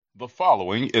The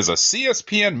following is a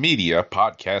CSPN Media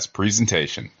podcast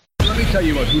presentation. Let me tell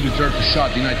you about who deserves a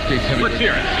shot at the United States heavyweight. Let's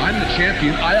hear it. I'm the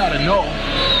champion. I ought to know.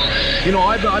 You know,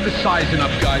 I've been sizing up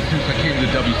guys since I came to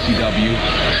the WCW.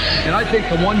 And I think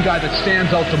the one guy that stands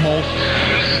out the most,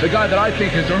 the guy that I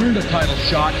think has earned a title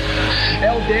shot,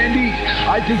 El Dandy,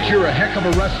 I think you're a heck of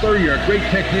a wrestler. You're a great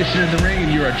technician in the ring, and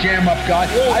you're a jam-up guy.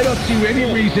 I don't see any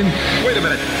reason. Wait a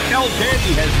minute. El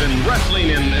Dandy has been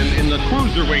wrestling in the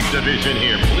cruiserweight division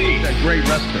here, please. He's a great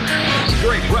wrestler. He's a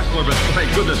great wrestler, but thank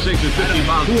goodness sakes, he's 50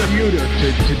 pounds. Who are you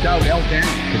to doubt El Dandy?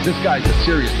 Because this guy's a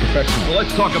serious professional. Well,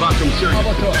 let's talk about some serious.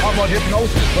 How about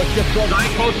hypnosis? Let's just go.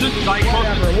 Psychosis?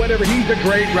 Whatever. He's a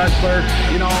great wrestler,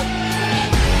 you know.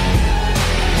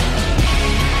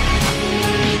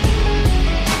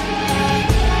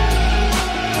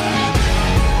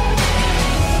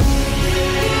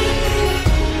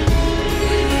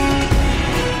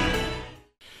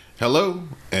 Hello,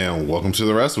 and welcome to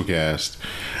the WrassleCast.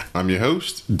 I'm your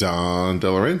host, Don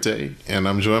Delarente, and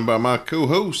I'm joined by my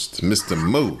co-host, Mr.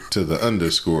 Mo to the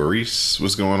 _ Reese.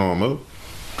 What's going on, Mo?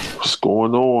 What's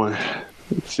going on?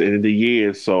 It's the end of the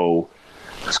year, so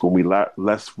it's going to be a lot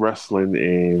less wrestling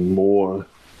and more,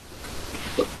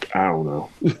 I don't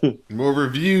know. More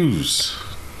reviews.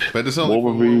 But it's only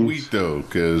for 1 week, though,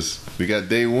 because we got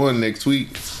day one next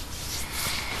week.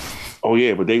 Oh,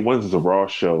 yeah, but day one is a Raw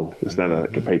show. It's not a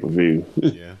pay-per-view.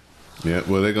 Yeah.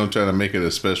 Well, they're going to try to make it a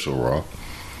special Raw.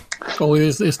 Oh,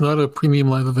 it's not a premium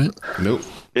live event? Nope.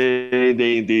 And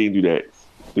they didn't do that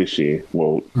this year.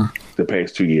 Well, the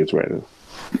past 2 years, rather.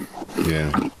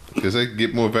 Yeah. Because they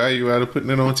get more value out of putting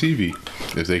it on TV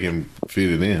if they can fit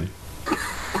it in.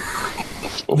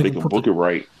 Or they can book it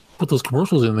right. Put those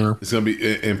commercials in there. It's gonna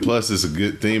be, and plus it's a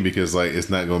good thing because like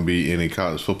it's not gonna be any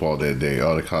college football that day.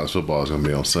 All the college football is gonna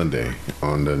be on Sunday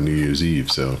on the New Year's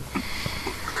Eve. So,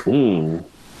 they're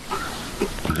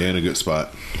in a good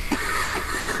spot.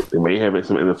 They may have it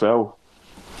some NFL.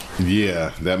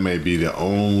 Yeah, that may be the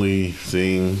only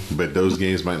thing, but those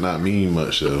games might not mean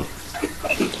much though.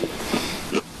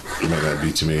 Might not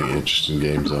be too many interesting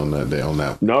games on that day.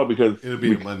 No, because it'll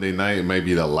be a Monday night. It may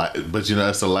be but you know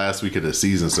that's the last week of the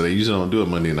season, so they usually don't do a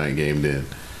Monday night game then.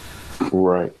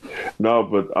 Right. No,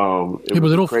 but yeah, but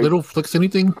they don't flex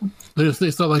anything.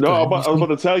 It's not like no. I was about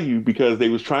to tell you because they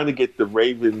was trying to get the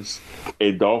Ravens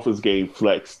and Dolphins game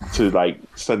flexed to like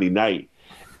Sunday night,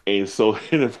 and so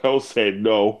NFL said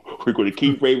no. We're going to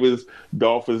keep Ravens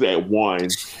Dolphins at 1,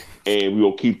 and we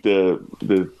will keep the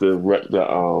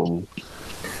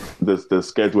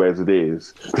schedule as it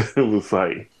is. It was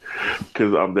like,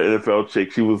 because I'm the NFL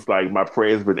chick, she was like, my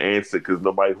prayer's been answered because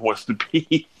nobody wants to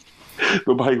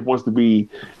be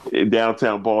in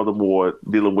downtown Baltimore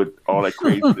dealing with all that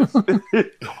craziness.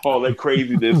 All that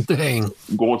craziness. Dang.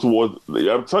 Going towards,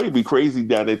 I'm telling you, it'd be crazy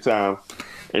down that time.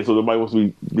 And so nobody wants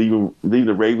to be leaving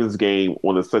the Ravens game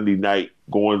on a Sunday night,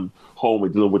 going home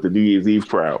and dealing with the New Year's Eve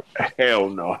crowd. Hell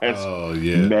no. That's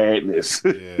madness.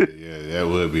 yeah, that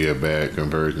would be a bad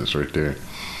convergence right there.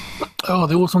 Oh,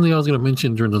 there was something I was going to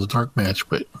mention during the dark match,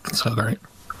 but it's all right.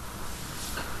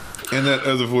 And that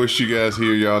other voice you guys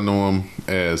hear, y'all know him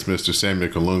as Mr. Samuel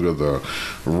Kalunga, the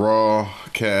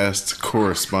WrassleCast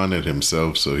correspondent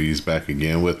himself. So he's back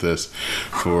again with us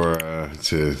for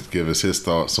to give us his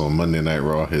thoughts on Monday Night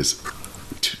Raw, his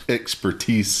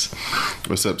expertise.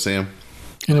 What's up, Sam?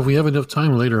 And if we have enough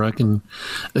time later, I can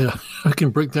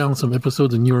break down some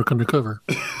episodes of New York Undercover.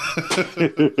 Is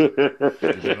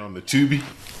it on the Tubi?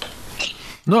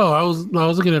 No, I was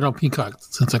looking at it on Peacock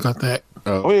since I got that.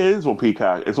 Oh yeah, it is on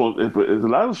Peacock. It's a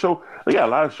lot of shows. They got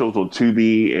a lot of shows on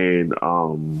Tubi and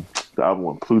the other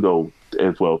one, Pluto,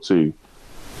 as well too.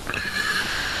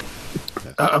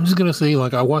 I'm just gonna say,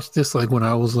 like, I watched this like when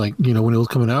I was like, when it was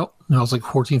coming out, and I was like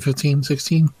 14, 15,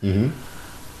 16. Mm-hmm.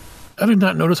 I did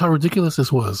not notice how ridiculous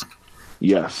this was.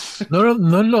 Yes.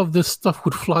 None of this stuff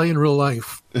would fly in real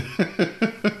life.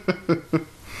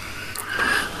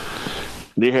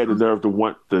 They had the nerve to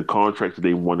want the contract that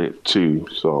they wanted too.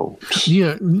 So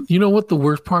yeah, you know what the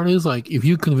worst part is? Like, if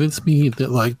you convince me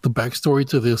that like the backstory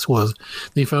to this was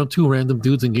they found 2 random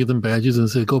dudes and gave them badges and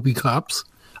said go be cops,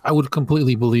 I would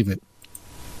completely believe it.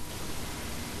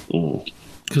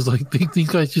 Because like these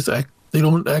guys just act. They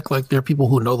don't act like they're people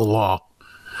who know the law.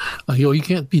 Like, yo, you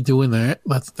can't be doing that.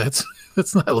 That's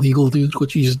not legal, dude.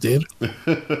 What you just did.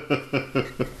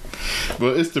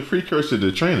 Well, it's the precursor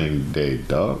to training day,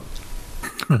 dog.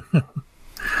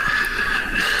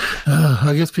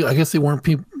 I guess they weren't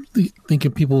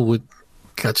thinking people would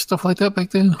catch stuff like that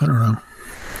back then. I don't know.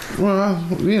 Well,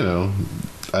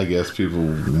 I guess people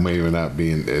may not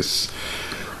be as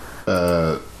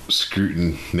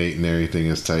scrutinizing everything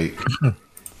as tight.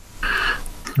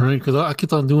 Right, because I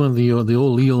kept on doing the old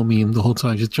Leo meme the whole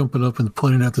time, just jumping up and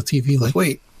pointing at the TV like,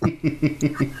 wait.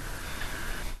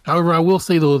 However, I will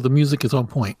say, though, the music is on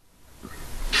point.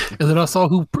 And then I saw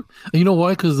who... You know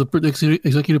why? Because the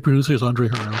executive producer is Andre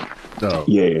Harrell. Oh.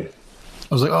 Yeah.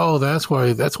 I was like, oh, that's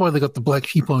why they got the black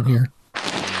sheep on here.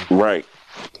 Right.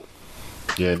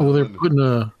 Yeah. Oh, they're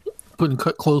putting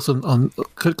cut close on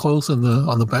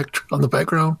the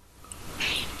background.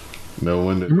 No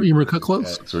wonder. You remember cut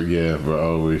close? So yeah, we're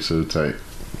always so tight.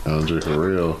 Andre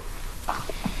Harrell.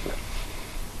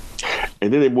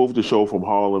 And then they moved the show from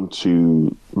Harlem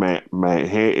to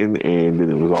Manhattan, and then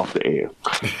it was off the air.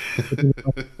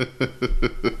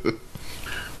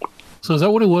 So is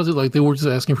that what it was? Like they were just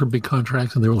asking for big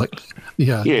contracts, and they were like,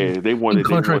 "Yeah, they wanted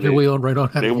contract your way on right on."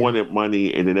 They wanted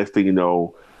money, and the next thing you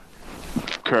know,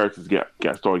 characters got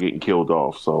started getting killed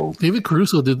off. So David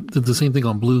Caruso did the same thing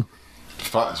on Blue.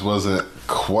 Fox wasn't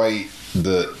quite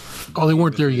the. Oh, they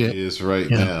weren't there yet. Is right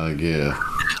now, yeah.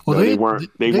 no, Well, they weren't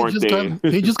there.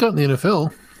 They just got in the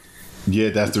NFL. Yeah,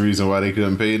 that's the reason why they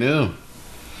couldn't pay them.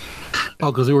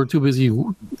 Oh, because they were too busy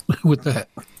with that.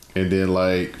 And then,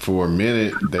 like, for a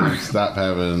minute, they stopped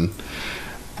having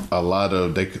a lot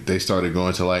of. They started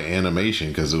going to like animation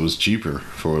because it was cheaper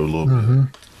for a little bit.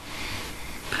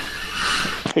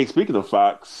 Hey, speaking of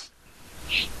Fox,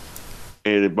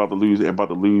 and about to lose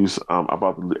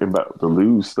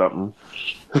something.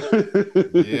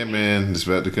 Yeah, man, it's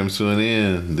about to come to an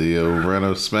end. The run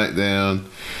of SmackDown.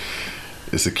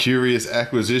 It's a curious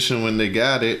acquisition when they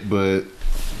got it, but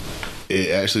it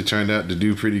actually turned out to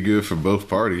do pretty good for both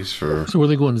parties. So were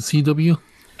they going to CW?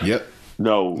 Yep.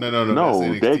 No.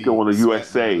 They're going to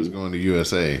USA. It's going to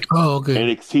USA. Oh, okay.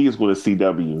 NXT is going to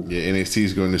CW. Yeah, NXT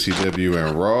is going to CW,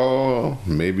 and Raw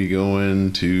maybe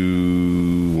going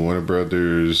to Warner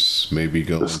Brothers, maybe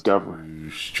going Discovery.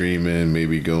 to streaming,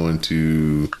 maybe going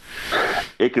to.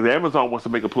 Because Amazon wants to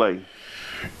make a play.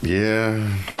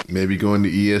 Yeah, maybe going to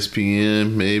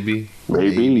ESPN, maybe.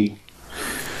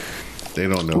 They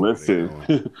don't know.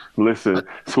 Listen.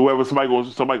 So whoever somebody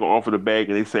gonna offer the bag,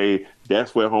 and they say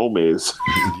that's where home is.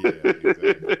 Yeah,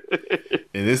 exactly.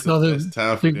 And it's the best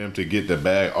time for them to get the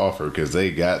bag offer because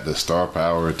they got the star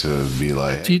power to be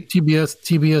like. Hey.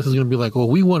 TBS is gonna be like, well,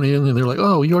 we want in, and they're like,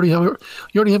 oh, you already have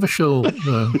a show.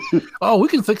 Oh, we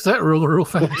can fix that real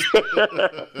fast.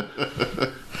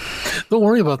 Don't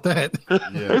worry about that. Yeah,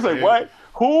 it's like what?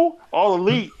 Who? All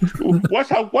Elite. Watch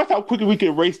how quickly we can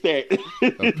erase that.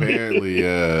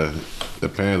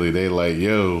 Apparently they like,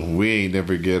 yo, we ain't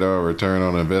never get our return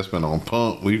on investment on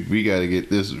Pump. We gotta get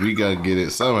this. We gotta get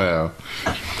it somehow.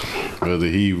 Whether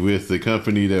he with the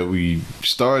company that we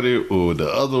started or the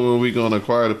other one we gonna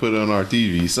acquire to put on our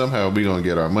TV, somehow we gonna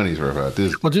get our money's worth out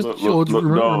this. Well,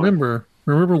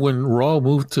 remember when Raw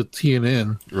moved to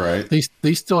TNN? Right.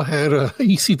 They still had a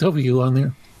ECW on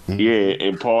there. Yeah,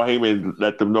 and Paul Heyman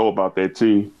let them know about that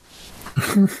too.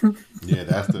 Yeah,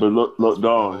 that's the. But look, the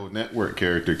whole network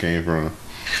character came from.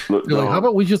 Like, how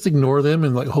about we just ignore them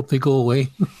and like hope they go away?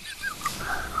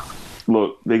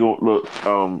 Look, they go look.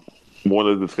 One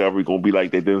of the Discovery gonna be like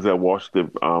that Denzel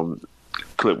Washington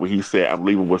clip where he said, "I'm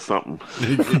leaving with something."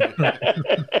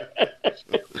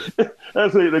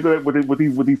 That's it. They're going with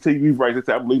these TV rights. They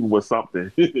say, "I'm leaving with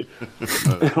something."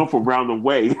 I'm from round the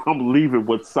way. I'm leaving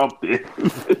with something.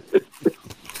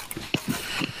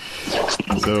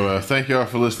 So thank y'all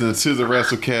for listening to the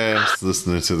WrassleCast,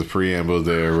 listening to the preamble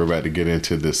there. We're about to get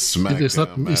into the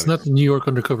SmackDown. It's not the New York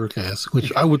Undercover Cast,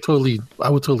 which I would totally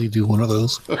do one of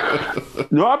those.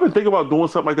 No, I've been thinking about doing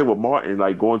something like that with Martin,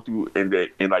 like going through and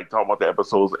like talking about the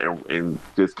episodes and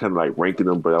just kind of like ranking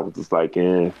them. But I was just like,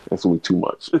 that's really too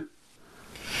much.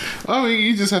 I mean,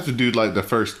 you just have to do like the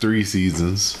first 3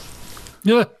 seasons.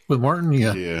 Yeah, with Martin,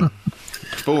 yeah. Yeah.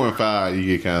 4 and 5, you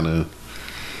get kind of.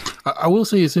 I will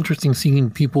say it's interesting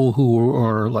seeing people who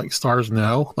are like stars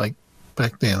now, like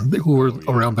back then, who were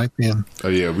around back then. Oh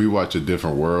yeah, we watch A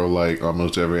Different World like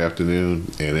almost every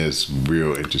afternoon, and it's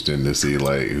real interesting to see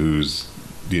like who's,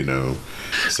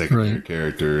 secondary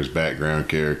characters, background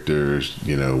characters,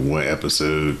 one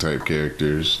episode type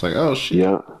characters. Like, oh shit.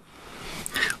 Yeah.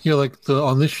 Yeah, like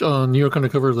on this New York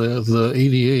Undercover, the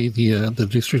ADA, the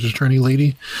district attorney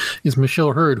lady, is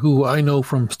Michelle Hurd, who I know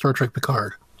from Star Trek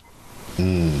Picard.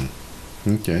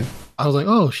 Okay. I was like,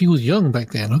 oh, she was young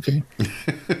back then. Okay.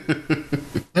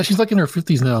 Yeah, she's like in her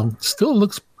 50s now. Still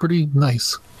looks pretty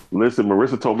nice. Listen,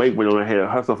 Marissa Tomei went on and had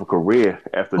herself a career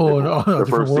after the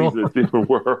first season of Different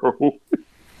World.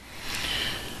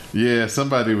 Yeah,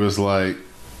 somebody was like,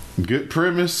 good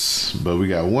premise, but we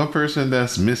got one person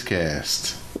that's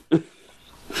miscast.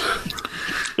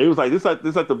 It was like this,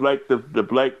 like the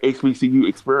black HBCU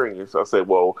experience. I said,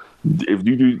 well, if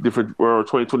you do different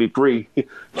 2023,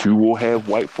 you will have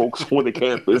white folks on the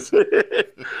campus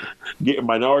getting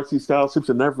minority scholarships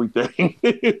and everything.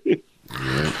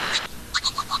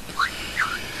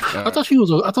 I thought she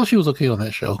was okay on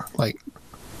that show. Like,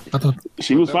 I thought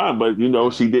she was fine, but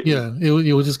she didn't. Yeah,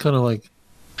 it was just kind of like,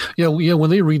 yeah. When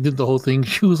they redid the whole thing,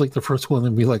 she was like the first one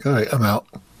to be like, all right, I'm out.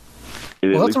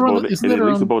 And well, that's around. Lisa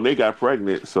Bonet got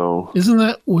pregnant, so isn't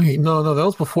that? Wait, no, that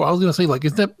was before. I was gonna say, like,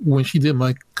 is that when she did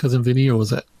My Cousin Vinny, or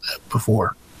was that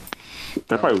before?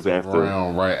 That probably was after.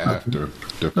 Right after.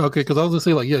 Okay, because I was gonna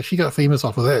say, like, yeah, she got famous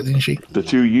off of that, didn't she? The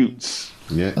two Utes.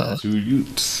 Yeah, 2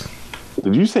 Utes.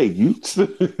 Did you say Utes?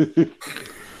 The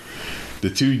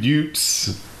 2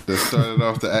 Utes that started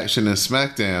off the action in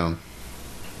SmackDown.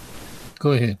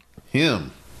 Go ahead.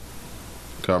 Him,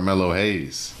 Carmelo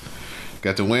Hayes,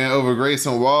 got the win over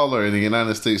Grayson Waller in the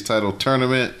United States title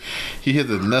tournament. He hit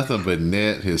the nothing but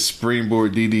net. His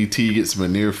springboard DDT gets him a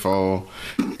near fall.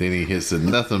 Then he hits the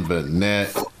nothing but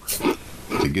net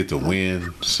to get the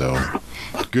win. So,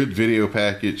 good video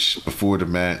package before the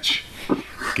match.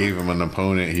 Gave him an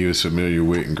opponent he was familiar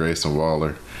with in Grayson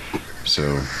Waller.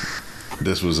 So,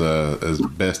 this was as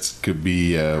best could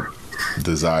be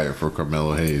desired for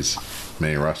Carmelo Hayes'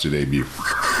 main roster debut.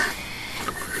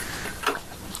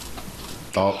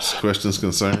 Thoughts, questions,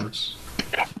 concerns?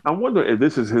 I wonder if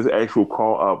this is his actual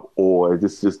call up or is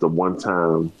this just a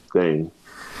one-time thing.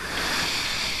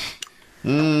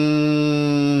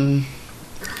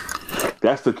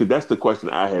 That's the question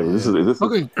I have. Is this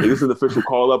an official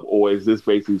call up, or is this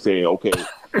basically saying, okay,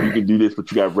 you can do this,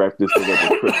 but you got to wrap this thing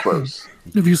up with Chris first?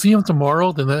 If you see him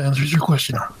tomorrow, then that answers your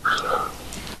question.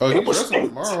 Oh, it was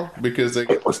tomorrow because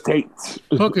it was taped.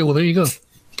 Okay, well there you go.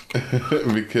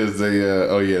 Because they,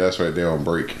 that's right, they're on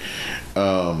break.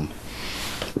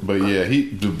 But yeah,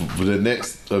 the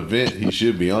next event he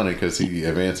should be on it because he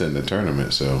advanced in the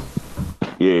tournament. So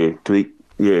he advanced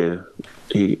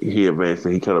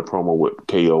and he cut a promo with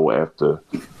KO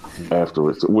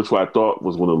afterwards, which I thought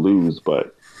was going to lose,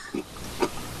 but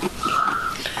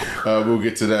we'll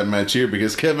get to that match here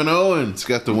because Kevin Owens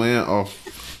got the win off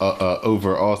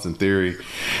over Austin Theory.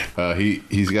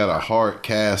 He's got a hard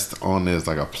cast on his,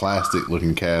 like a plastic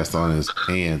looking cast on his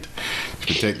hand to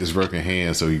protect his broken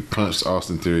hand, so he punched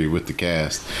Austin Theory with the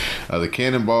cast. The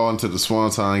cannonball into the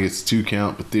swanton gets 2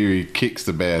 count, but Theory kicks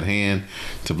the bad hand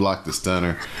to block the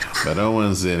stunner, but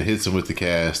Owens then hits him with the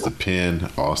cast to pin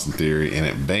Austin Theory and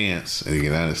advance in the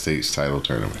United States title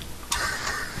tournament.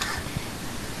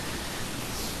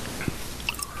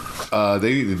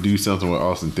 They need to do something with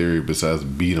Austin Theory besides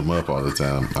beat him up all the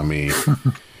time. I mean,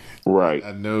 right.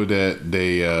 I know that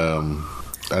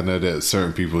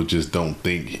certain people just don't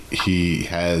think he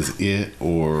has it,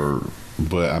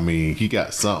 but I mean, he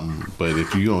got something. But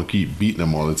if you're gonna keep beating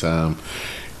him all the time,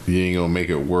 you ain't gonna make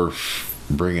it worth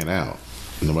bringing out.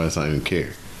 Nobody's not even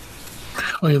care.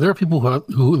 Oh yeah, there are people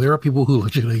who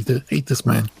legitimately hate this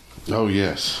man. Oh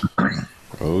yes,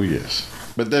 oh yes.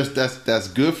 But that's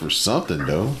good for something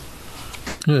though.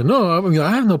 Yeah, no, I mean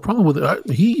I have no problem with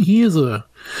it. He's going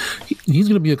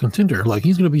to be a contender. Like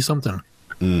he's going to be something.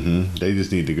 Mm-hmm. They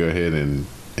just need to go ahead and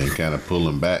kind of pull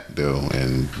him back though,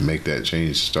 and make that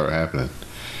change start happening.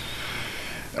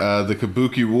 The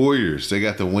Kabuki Warriors, they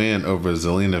got the win over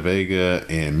Zelina Vega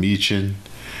and Michin.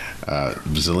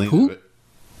 Who?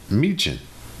 Michin.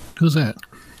 Who's that?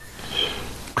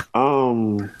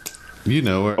 You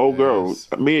know her. Oh, girl,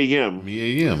 Mia Yim. Mia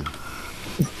Yim.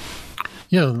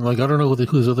 Yeah, like I don't know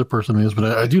who this other person is,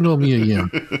 but I do know Mia Yim.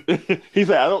 He's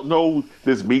like, I don't know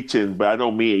this Michin, but I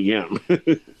know Mia Yim.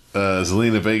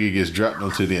 Zelina Vega gets dropped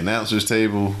onto the announcer's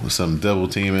table. Some double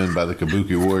teaming by the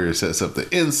Kabuki Warrior sets up the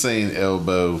insane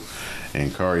elbow,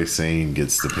 and Kairi Sane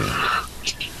gets the pin.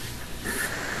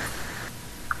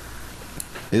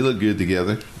 They look good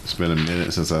together. It's been a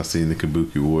minute since I've seen the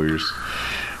Kabuki Warriors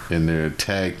in their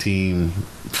tag team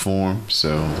form,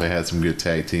 so they had some good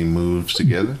tag team moves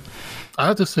together. I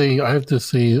have to say, I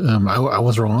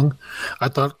was wrong. I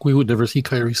thought we would never see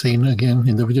Kairi Sane again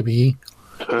in WWE.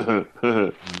 I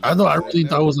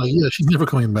was like, yeah, she's never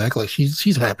coming back. Like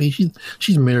she's happy.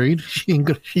 She's married. She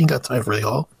ain't got time for it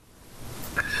all.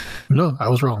 No, I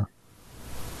was wrong.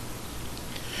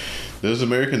 There's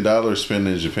American dollars spent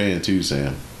in Japan too,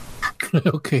 Sam.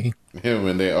 Okay. Yeah,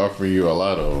 when they offer you a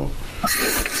lot of them,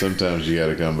 sometimes you got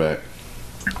to come back.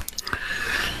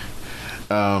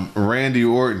 Randy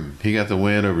Orton, he got the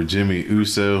win over Jimmy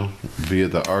Uso via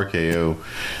the RKO.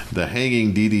 The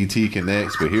hanging DDT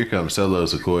connects, but here comes Solo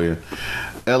Sikoa.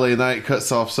 LA Knight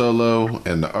cuts off Solo,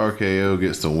 and the RKO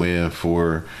gets the win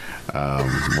for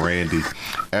Randy.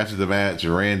 After the match,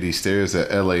 Randy stares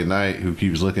at LA Knight, who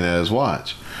keeps looking at his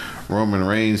watch. Roman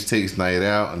Reigns takes Knight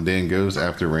out and then goes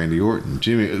after Randy Orton.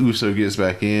 Jimmy Uso gets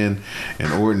back in,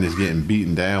 and Orton is getting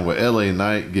beaten down with LA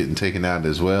Knight getting taken out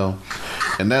as well.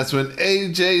 And that's when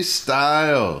AJ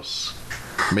Styles,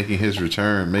 making his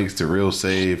return, makes the real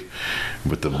save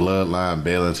with the bloodline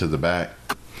bailing to the back.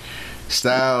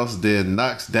 Styles then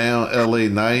knocks down LA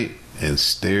Knight and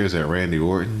stares at Randy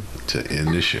Orton to end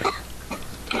the show.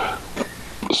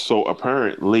 So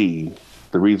apparently,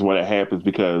 the reason why that happens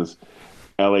because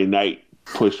LA Knight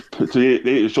pushed. So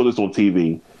they showed this on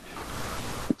TV.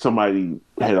 Somebody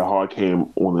had a hard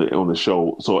cam on the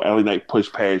show. So LA Knight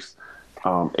pushed past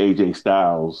AJ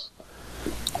Styles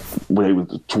when he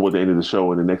was toward the end of the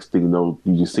show, and the next thing you know,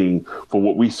 you just seen from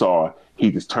what we saw,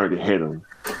 he just turned and hit him.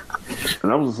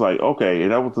 And I was like, okay,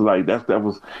 and I was like, that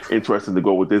was interesting to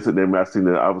go with this. And then when I seen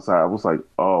the other side, I was like,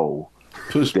 oh,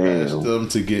 push past them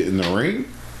to get in the ring.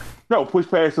 No, push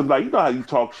past them. Like, you know how you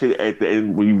talk shit at the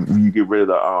end when you get rid of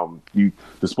the you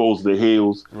dispose of the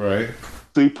heels, right?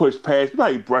 So he pushed past. You know how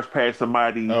you brush past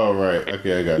somebody. Oh, right.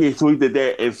 Okay, I got it. Yeah, so he did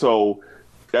that, and so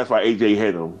that's why AJ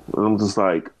hit him. And I'm just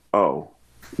like, oh,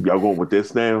 y'all going with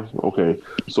this now? Okay,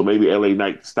 so maybe LA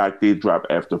Knight stock did drop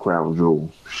after Crown Jewel.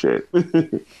 Shit.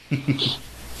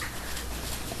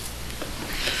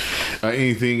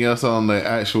 Anything else on the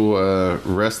actual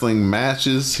wrestling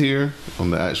matches here?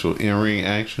 On the actual in-ring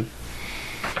action?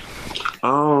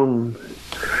 I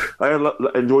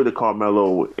enjoyed the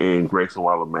Carmelo and Grayson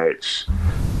Waller match.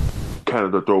 Kind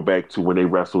of the throwback to when they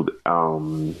wrestled.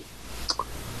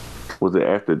 Was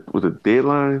it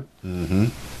Deadline? Mm-hmm.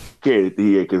 Yeah,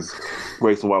 because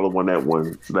Grayson Waller won that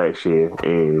one last year,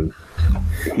 and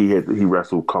he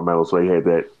wrestled Carmelo, so he had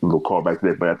that little callback to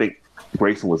that. But I think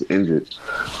Grayson was injured.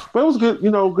 But it was good,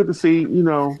 good to see. A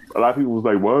lot of people was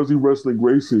like, "Why is he wrestling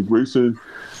Grayson?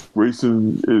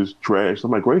 Grayson is trash."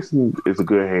 I'm like, Grayson is a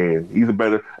good hand. He's a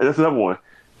better, and that's another one.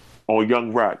 On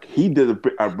Young Rock, he did a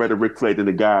better Ric Flair than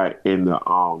the guy in the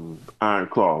Iron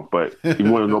Claw. But if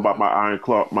you want to know about my Iron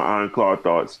Claw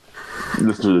thoughts,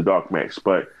 listen to the Dark match.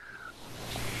 But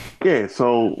yeah,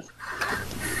 so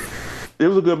it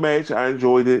was a good match. I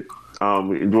enjoyed it.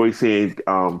 Enjoyed seeing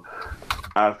Asuka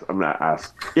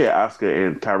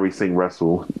and Kairi Singh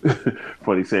wrestle.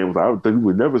 Funny saying was, I think we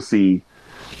would never see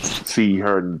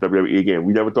her in WWE again.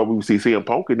 We never thought we would see CM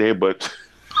Punk in there, but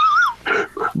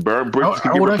burn bridges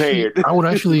can get repaired.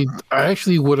 I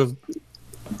actually would have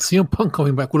CM Punk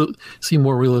coming back would have seemed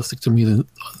more realistic to me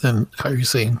than Kairi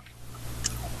Singh.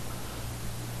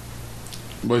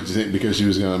 What do you think? Because she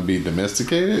was going to be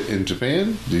domesticated in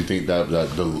Japan? Do you think that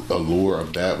the allure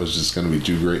of that was just going to be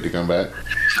too great to come back?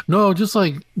 No, they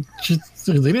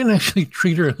didn't actually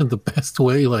treat her in the best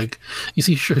way. Like, you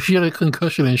see, she had a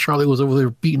concussion and Charlotte was over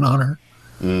there beating on her.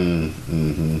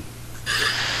 Mm-hmm.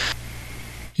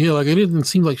 Yeah, like it didn't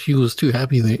seem like she was too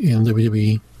happy in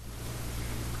WWE.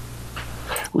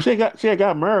 Well, she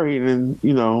got married, and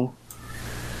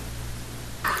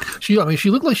she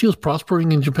looked like she was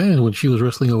prospering in Japan when she was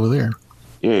wrestling over there.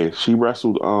 Yeah, she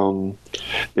wrestled.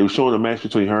 They were showing a match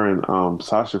between her and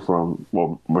Sasha from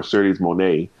Mercedes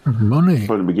Moné. Moné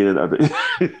from the beginning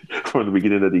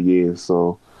of the year.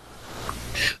 So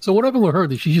what happened with her?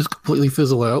 Did she just completely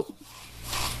fizzle out?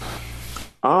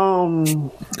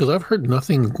 Because I've heard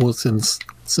nothing since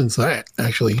that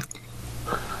actually.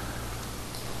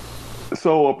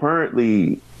 So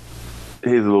apparently,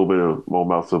 here's a little bit of Mo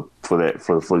Meltzer for that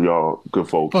for y'all good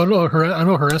folks. Oh no, I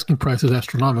know her asking price is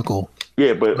astronomical.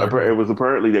 Yeah, but it was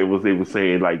apparently they were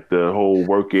saying like the whole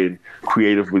working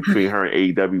creative between her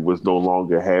and AEW was no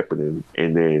longer happening,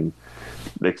 and then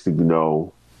next thing you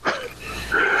know,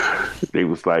 they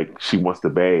was like she wants the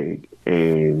bag,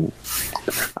 and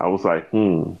I was like,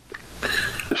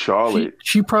 Charlotte.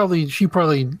 She probably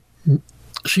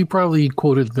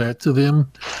quoted that to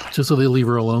them just so they leave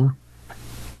her alone.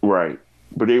 Right.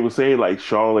 But they were saying like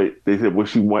Charlotte, they said what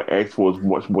she asked for was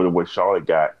much more than what Charlotte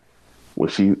got when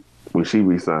she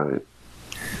resigned.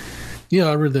 Yeah,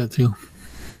 I read that too.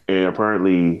 And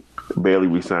apparently Bayley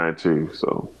resigned too,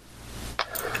 so.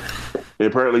 And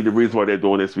apparently the reason why they're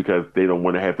doing this is because they don't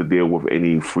want to have to deal with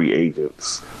any free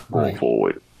agents going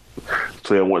forward.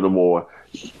 So they don't want no more,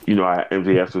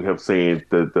 MJF kept saying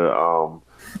the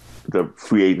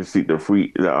free agency, the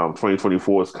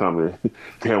 2024 is coming.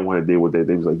 They don't want to deal with that.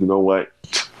 They was like, you know what?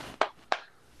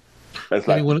 That's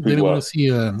they didn't want to see.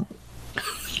 They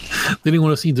didn't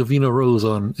want to see Davina Rose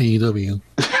on AEW.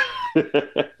 They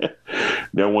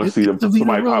don't want to see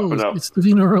somebody popping up. It's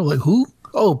Davina Rose. Like who?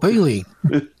 Oh, Bayley.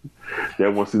 They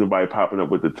don't want to see somebody popping up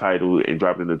with the title and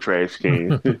dropping in the trash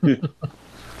can.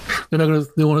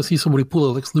 They want to see somebody pull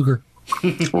a Lex Luger.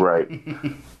 Right.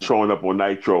 Showing up on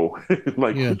Nitro.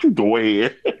 Like, Yeah. what you doing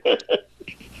here?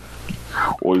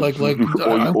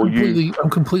 I'm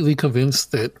completely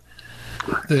convinced that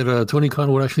Tony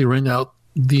Khan would actually rent out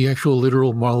the actual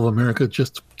literal Mall of America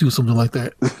just to do something like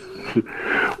that.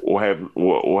 or have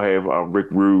Rick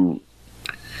Rude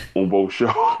on both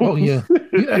shows. Oh yeah,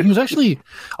 he was actually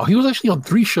on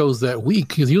 3 shows that week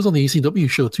because he was on the ECW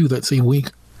show too that same week.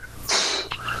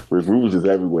 Rick Rude was just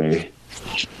everywhere.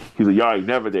 He's like, y'all ain't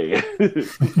never there.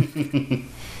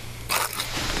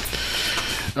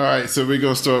 All right, so we're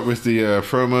going to start with the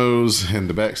promos and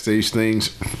the backstage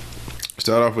things.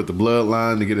 Start off with the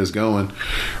bloodline to get us going.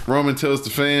 Roman tells the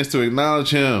fans to acknowledge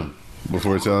him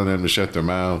before telling them to shut their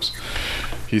mouths.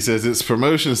 He says it's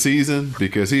promotion season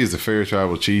because he is the fair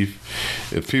tribal chief.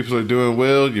 If people are doing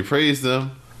well, you praise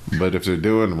them. But if they're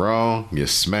doing wrong, you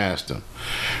smash them.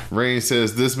 Reigns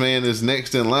says this man is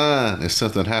next in line if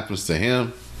something happens to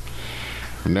him.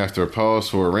 And after a pause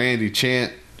for a Randy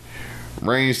chant,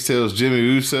 Reigns tells Jimmy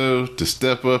Uso to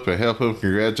step up and help him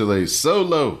congratulate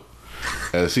Solo,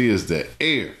 as he is the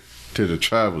heir to the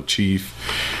tribal chief.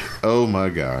 Oh my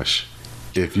gosh.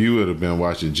 If you would have been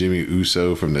watching Jimmy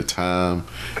Uso from the time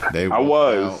they were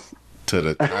out to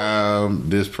the time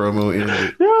this promo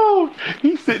ended. Yo,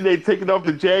 he's sitting there taking off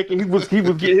the jacket. He was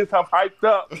getting himself hyped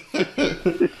up.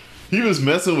 He was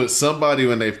messing with somebody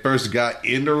when they first got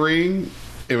in the ring.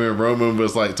 And when Roman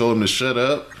was like, told him to shut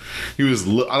up, I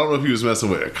don't know if he was messing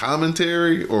with a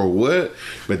commentary or what,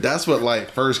 but that's what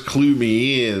like first clued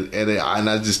me in. And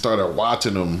I just started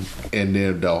watching them. And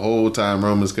then the whole time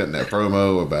Roman's cutting that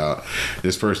promo about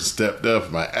this person stepped up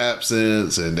in my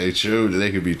absence and they showed that they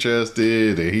could be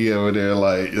trusted. And he over there,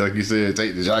 like you said,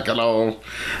 take the jacket off,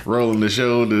 rolling the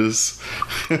shoulders.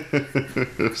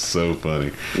 So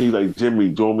funny. He's like, Jimmy,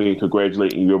 join me in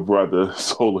congratulating your brother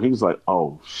Solo. He was like,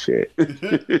 oh shit.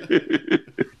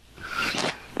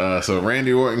 So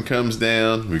Randy Orton comes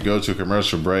down. We go to a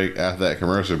commercial break. After that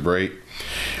commercial break,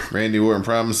 Randy Orton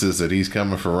promises that he's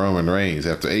coming for Roman Reigns.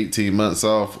 After 18 months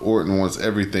off, Orton wants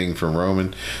everything from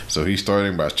Roman, so he's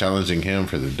starting by challenging him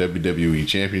for the WWE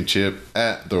Championship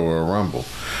at the Royal Rumble.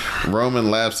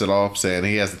 Roman laughs it off, saying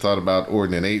he hasn't thought about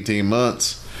Orton in 18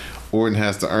 months. Orton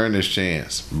has to earn his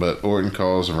chance, but Orton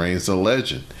calls Reigns a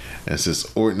legend. And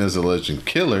since Orton is a legend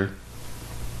killer,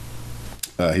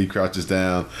 he crouches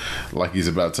down like he's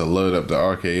about to load up the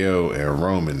RKO, and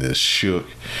Roman is shook.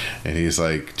 And he's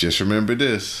like, just remember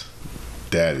this,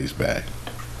 Daddy's back.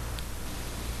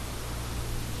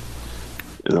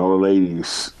 And all the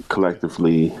ladies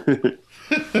collectively.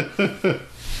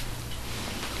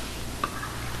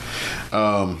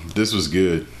 This was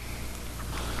good.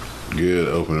 Good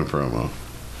opening promo.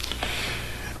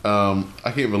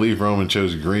 I can't believe Roman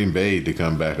chose Green Bay to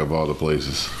come back of all the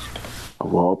places.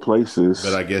 Of all places.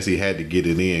 But I guess he had to get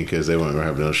it in because they weren't going to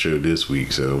have no show this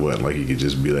week. So it wasn't like he could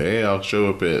just be like, hey, I'll show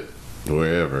up at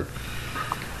wherever.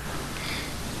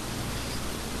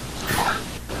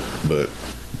 But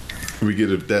we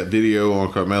get that video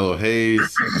on Carmelo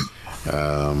Hayes,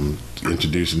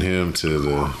 introducing him to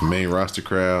the main roster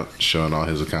crowd, showing all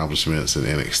his accomplishments in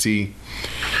NXT.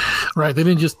 Right. They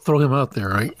didn't just throw him out there,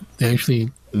 right? They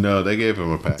actually... No, they gave him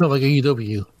a pack. It's not like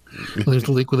AEW. Where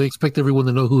they expect everyone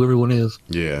to know who everyone is.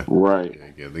 Yeah. Right.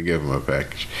 Yeah, they gave him a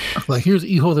package. Like, here's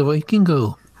Hijo de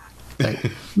Vikingo.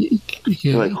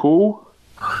 Yeah. Like, who?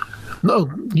 No,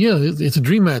 yeah, it's a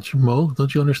dream match, Mo.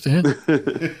 Don't you understand?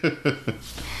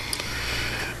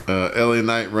 LA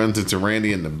Knight runs into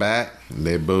Randy in the back.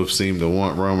 They both seem to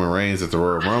want Roman Reigns at the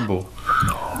Royal Rumble.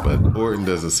 But Orton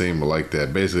doesn't seem to like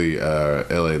that. Basically,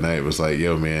 LA Knight was like,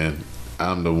 yo, man,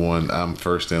 I'm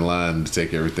first in line to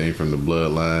take everything from the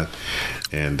bloodline.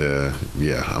 And,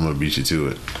 yeah, I'm going to beat you to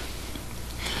it.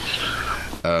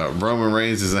 Roman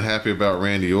Reigns isn't happy about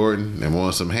Randy Orton and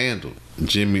wants him handled.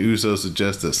 Jimmy Uso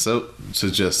suggests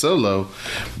Solo,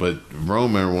 but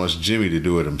Roman wants Jimmy to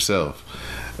do it himself.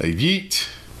 A yeet,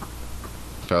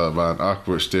 followed by an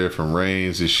awkward stare from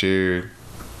Reigns, is shared.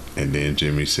 And then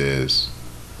Jimmy says,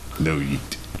 no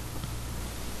yeet.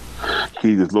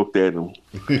 He just looked at him.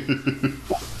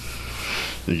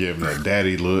 You gave him that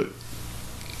daddy look.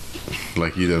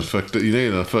 Like you done fucked up. You know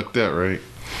you done fucked up, right?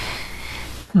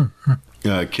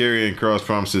 Karrion Kross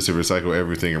promises to recycle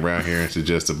everything around here and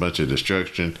suggests a bunch of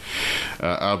destruction.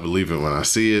 I'll believe it when I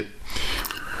see it.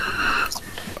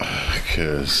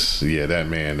 Because, yeah, that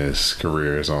man's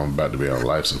career is about to be on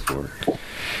life support.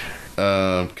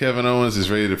 Kevin Owens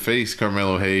is ready to face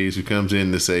Carmelo Hayes, who comes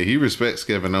in to say he respects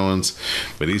Kevin Owens,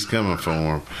 but he's coming for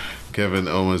him. Kevin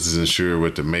Owens isn't sure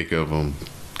what to make of him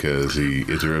because he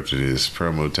interrupted his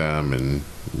promo time, and,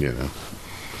 you know.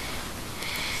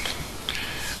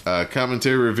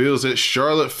 Commentary reveals that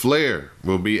Charlotte Flair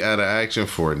will be out of action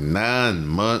for 9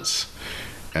 months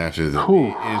after the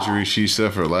knee injury she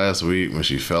suffered last week when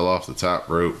she fell off the top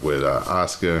rope with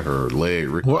Asuka. Her leg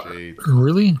ricocheted. What?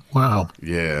 Really? Wow.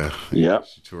 Yeah. Yep.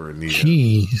 She tore her knee up.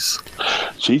 Jeez.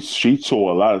 She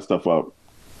tore a lot of stuff up.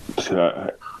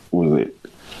 What was it?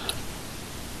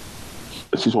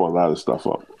 She tore a lot of stuff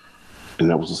up. And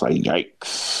that was just like,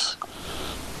 yikes.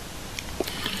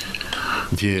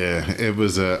 Yeah, it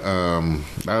was that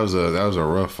was a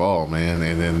rough fall, man.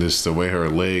 And then just the way her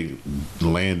leg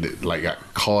landed, like got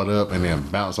caught up and then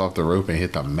bounced off the rope and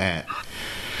hit the mat.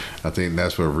 I think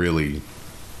that's what really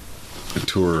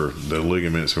tore the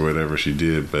ligaments or whatever she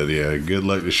did. But yeah, good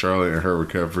luck to Charlotte and her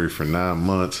recovery for 9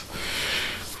 months.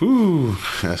 Whew,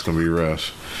 that's gonna be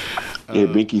rough. Yeah,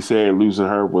 Becky said losing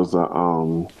her was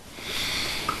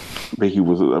Becky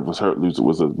was hurt. Losing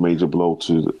was a major blow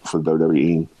for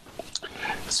WWE.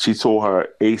 She tore her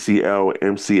ACL,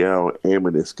 MCL, and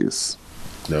meniscus.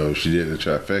 No, she did the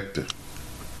trifecta.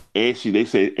 And they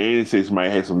said she might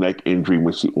have some neck injury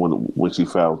when she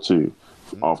fell too,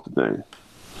 off the thing.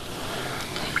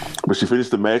 But she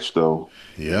finished the match though.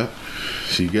 Yeah,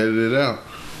 she gutted it out.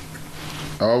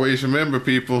 Always remember,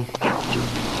 people,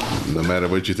 no matter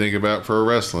what you think about pro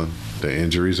wrestling, the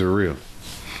injuries are real.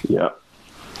 Yep.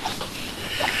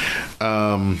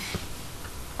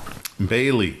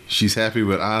 Bayley, she's happy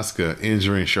with Asuka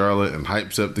injuring Charlotte and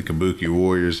hypes up the Kabuki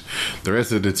Warriors. The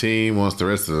rest of the team wants the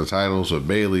rest of the titles with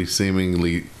Bayley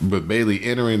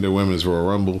entering the Women's Royal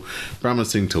Rumble,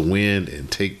 promising to win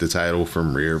and take the title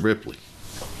from Rhea Ripley.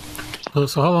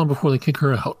 So how long before they kick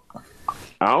her out?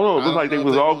 I don't know. It looks like they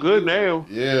was all good now.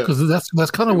 Yeah, because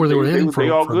that's kind of where they were heading from.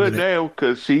 They all good now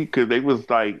because they was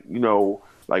like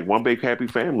like one big happy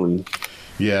family.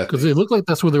 Yeah, because it looked like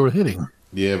that's where they were hitting.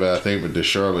 Yeah, but I think with the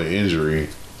Charlotte injury,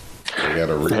 they got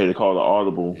to had to call the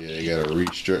audible. Yeah, they got to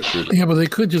restructure. Yeah, but they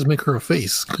could just make her a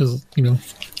face because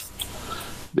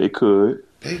they could.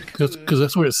 Because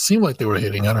that's where it seemed like they were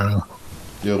hitting. I don't know.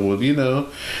 Yeah, well,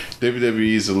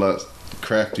 WWE is a lot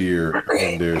craftier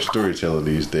in their storytelling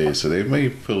these days, so they may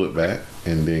pull it back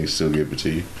and then still give it to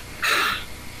you.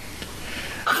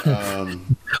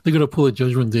 They're gonna pull a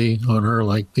Judgment Day on her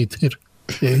like they did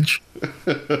Edge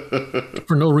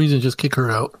for no reason. Just kick her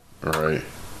out. All right.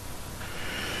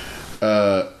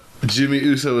 Jimmy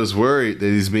Uso is worried that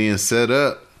he's being set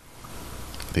up.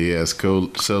 He asked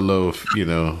Solo,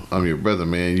 I'm your brother,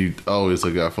 man. You always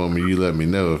look out for me. You let me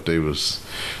know if they was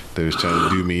trying to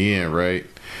do me in, right?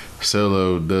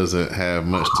 Solo doesn't have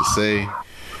much to say.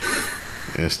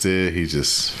 Instead, he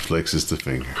just flexes the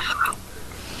finger.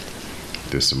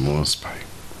 There's some more spite.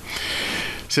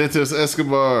 Santos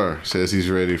Escobar says he's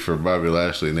ready for Bobby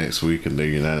Lashley next week in the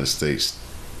United States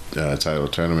title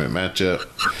tournament matchup.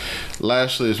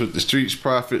 Lashley is with the Street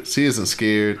Profits. He isn't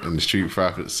scared, and the Street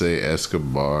Profits say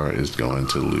Escobar is going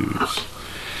to lose.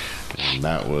 And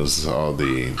that was all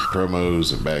the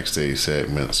promos and backstage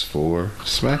segments for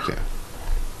SmackDown.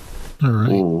 All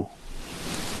right. Ooh.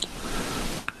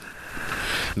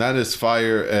 Not as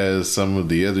fire as some of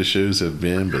the other shows have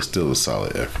been, but still a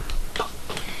solid effort.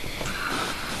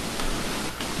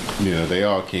 They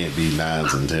all can't be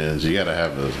 9s and 10s. You got to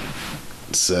have a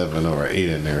 7 or 8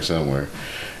 in there somewhere.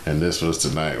 And this was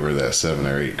tonight where that 7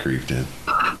 or 8 creeped in.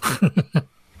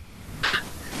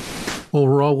 Well,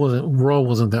 Raw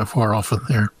wasn't that far off of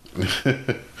there.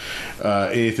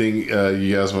 Anything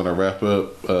you guys want to wrap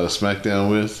up SmackDown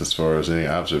with, as far as any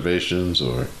observations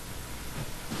or?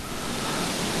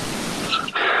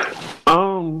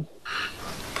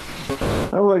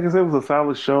 Like I said, it was a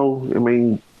solid show. I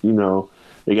mean,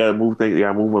 they got to move things. They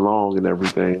got to move along and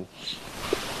everything.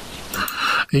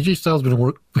 AJ Styles been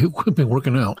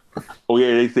working out. Oh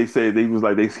yeah, they said he was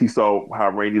like he saw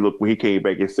how Randy looked when he came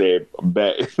back and said, "I'm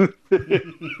back."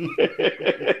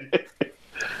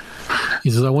 He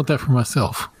says, "I want that for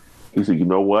myself." He said, "You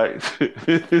know what?"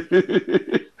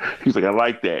 He's like, "I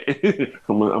like that.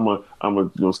 I'm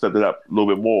gonna step it up a little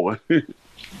bit more."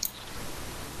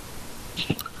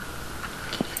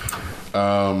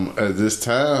 At this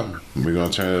time, we're going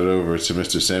to turn it over to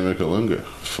Mr. Samuel Kalunga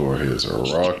for his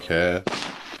WrassleCast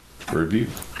review.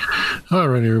 All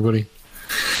right, everybody.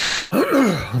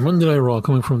 Monday Night Raw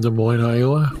coming from Des Moines,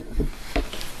 Iowa.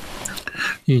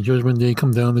 Judgment Day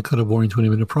come down to cut a boring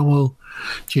 20-minute promo.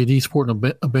 JD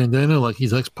sporting a bandana like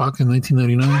he's X-Pac in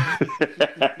 1999.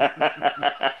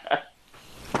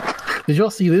 Did y'all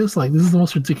see this? Like, this is the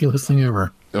most ridiculous thing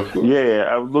ever. Yeah,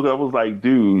 I was looking. I was like,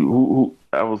 dude, who?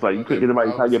 I was like, you couldn't get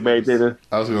anybody to tie your bandana.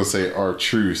 I was gonna say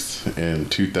R-Truth in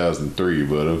 2003,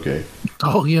 but okay.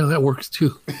 Oh yeah, that works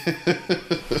too.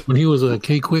 When he was a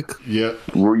K-Quick. Yep.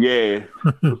 Yeah.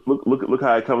 look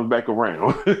how it comes back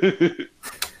around.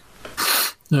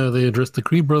 They addressed the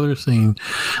Creed brothers, saying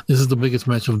this is the biggest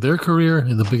match of their career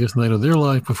and the biggest night of their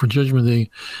life, but for Judgment Day,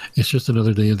 it's just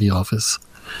another day at the office.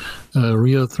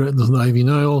 Rhea threatens Ivy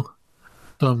Nile.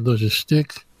 Dom does his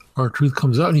shtick. R-Truth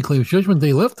comes out and he claims Judgment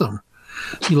Day left him.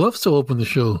 He loves to open the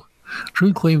show.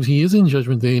 Truth claims he is in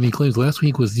Judgment Day, and he claims last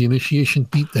week was the initiation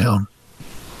beatdown.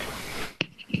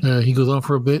 He goes on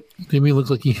for a bit. Jimmy looks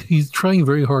like he's trying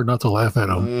very hard not to laugh at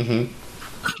him.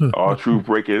 Mm-hmm. R-Truth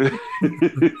breaking.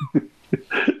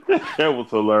 That was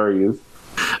hilarious.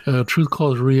 Truth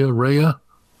calls Rhea.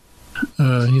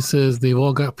 He says they've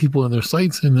all got people in their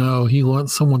sights, and now he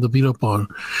wants someone to beat up on.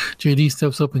 JD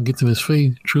steps up and gets in his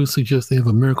face. Truth suggests they have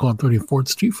a Miracle on 34th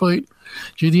Street fight.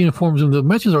 JD informs him the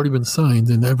match has already been signed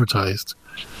and advertised.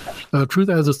 Truth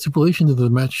adds a stipulation that the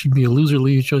match should be a loser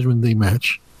leaves Judgment Day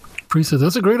match. Priest says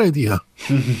that's a great idea.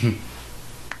 And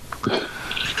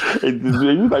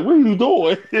he's like, what are you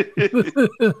doing?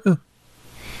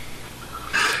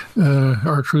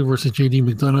 R-Truth versus JD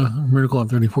McDonough, Miracle on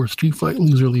 34th Street fight,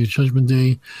 loser leaves Judgment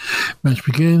Day. Match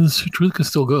begins. Truth can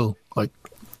still go. Like,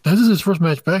 that is his first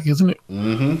match back, isn't it?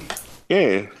 Mm-hmm.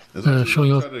 Yeah.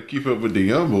 Showing off. Try to keep up with the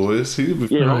young boys. I'm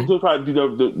still trying to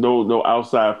do no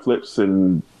outside flips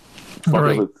and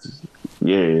Right.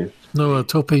 Yeah. No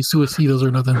tope suicidas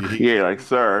or nothing. Yeah, like,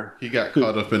 sir. He got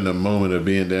caught up in the moment of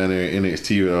being down there in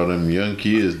NXT with all them young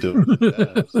kids doing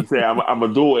He said, I'm going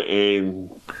to do it, and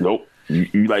nope.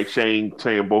 You like Shane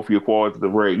saying both of your quads in the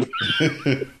ring.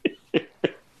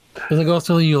 I think I was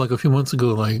telling you like a few months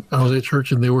ago, like I was at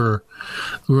church and we were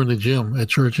in the gym at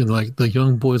church, and like the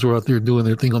young boys were out there doing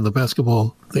their thing on the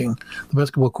basketball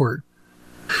court.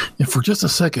 And for just a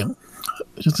second,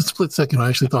 just a split second, I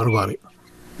actually thought about it.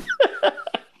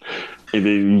 And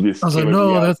then you just I was like,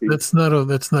 no, that's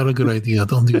not a good idea.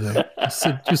 Don't do that.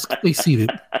 Just stay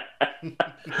seated.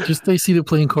 Just stay seated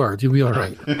playing cards. You'll be all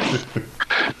right.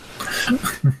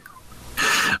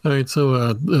 All right,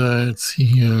 so let's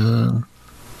see.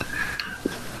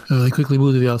 They quickly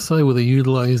move to the outside where they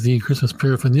utilize the Christmas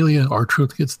paraphernalia.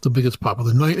 R-Truth gets the biggest pop of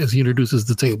the night as he introduces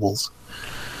the tables.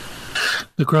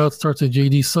 The crowd starts a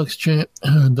JD sucks chant.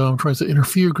 Dom tries to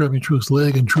interfere, grabbing Truth's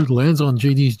leg, and Truth lands on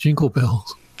JD's jingle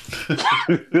bells.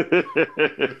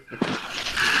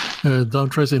 Dom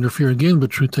tries to interfere again, but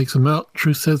Truth takes him out.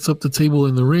 Truth sets up the table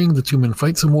in the ring. The two men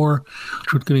fight some more.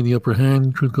 Truth getting the upper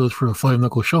hand. Truth goes for a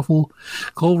 5-knuckle shuffle.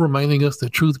 Cole reminding us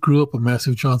that Truth grew up a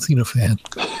massive John Cena fan.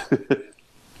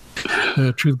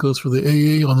 Truth goes for the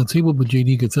AA on the table, but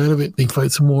JD gets out of it. They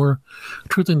fight some more.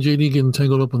 Truth and JD get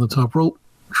entangled up on the top rope.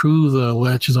 Truth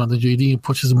latches onto JD and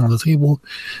pushes him on the table,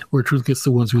 where Truth gets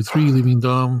the 1, 2, 3, leaving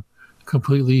Dom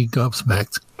completely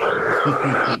gobsmacked.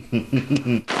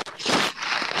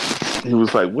 He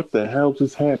was like, what the hell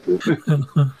just happened?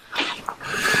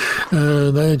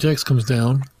 Nia Jax comes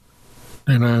down,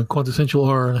 and Quintessential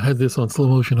R had this on slow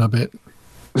motion, I bet.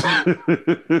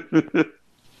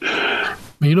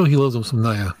 You know he loves him some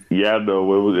Nia. Yeah, I know.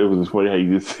 It was just funny how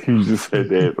you just said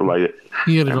that. I'm like,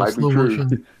 he had it on slow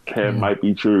motion. That might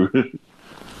be true.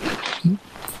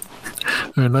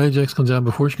 Nia Jax comes down.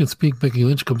 Before she can speak, Becky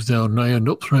Lynch comes down. Nia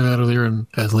nopes right out of there, and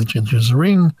as Lynch enters the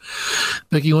ring,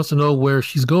 Becky wants to know where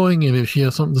she's going, and if she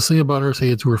has something to say about her, say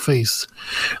it to her face.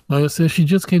 Nia says she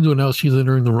just came to announce she's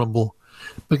entering the Rumble.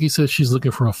 Becky says she's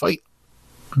looking for a fight.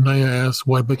 Nia asks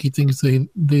why Becky thinks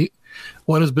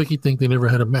why does Becky think they never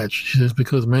had a match? She says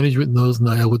because management knows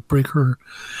Nia would break her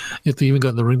if they even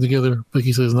got in the ring together.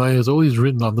 Becky says Nia is always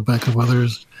written on the back of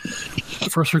others.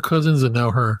 First her cousins and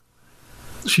now her.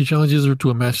 She challenges her to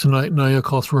a match tonight. Nia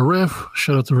calls for a ref.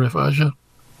 Shout out to Ref Aja.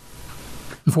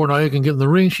 Before Nia can get in the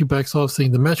ring, she backs off,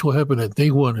 saying the match will happen at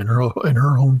day 1 in her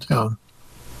hometown.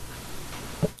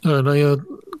 Nia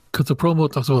cuts a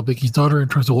promo, talks about Becky's daughter, and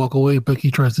tries to walk away. Becky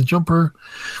tries to jump her,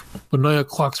 but Nia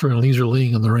clocks her and leaves her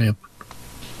laying on the ramp.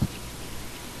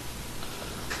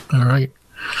 All right.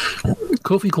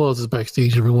 Kofi Claus is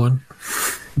backstage, everyone.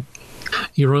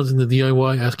 He runs into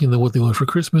DIY asking them what they want for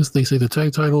Christmas. They say the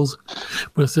tag titles,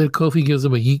 but instead Kofi gives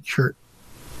them a Yeet shirt.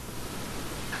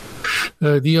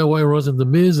 DIY runs into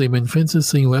Miz. They mend fences,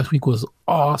 saying last week was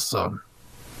awesome.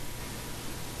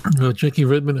 Jackie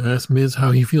Redmond asks Miz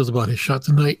how he feels about his shot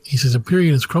tonight. He says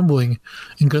Imperium is crumbling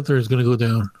and Gunther is going to go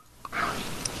down.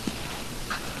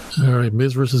 All right,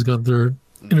 Miz versus Gunther,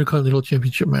 Intercontinental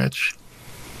Championship match.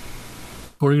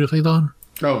 What were you going to say, Don?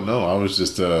 Oh, no. I was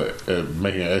just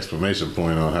making an exclamation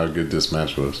point on how good this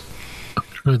match was.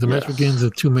 Right, the match begins. The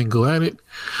two men go at it.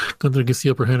 Gunther gets the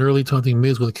upper hand early, taunting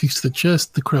Miz with a kick to the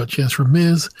chest. The crowd chants for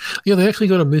Miz. Yeah, they actually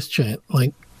got a Miz chant.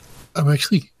 Like,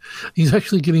 he's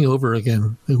actually getting over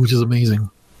again, which is amazing.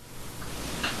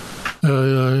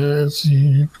 Let's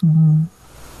see.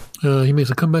 He makes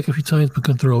a comeback a few times, but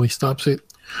Gunther always stops it.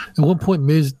 At one point,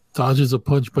 Miz dodges a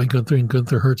punch by Gunther, and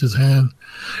Gunther hurts his hand.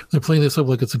 They're playing this up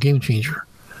like it's a game changer.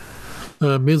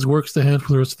 Miz works the hand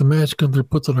for the rest of the match. Gunther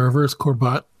puts on a reverse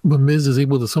Corbat, but Miz is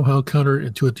able to somehow counter it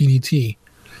into a DDT.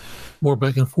 More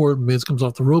back and forth. Miz comes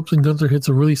off the ropes, and Gunther hits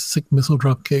a really sick missile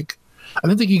drop kick. I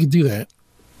didn't think he could do that.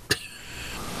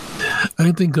 I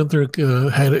didn't think Gunther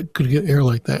could get air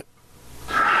like that.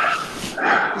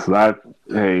 It's not.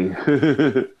 Hey.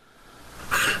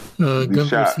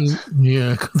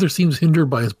 Gunther seems hindered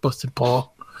by his busted paw.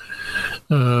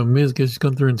 Miz gets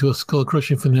Gunther into a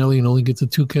skull-crushing finale and only gets a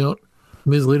 2 count.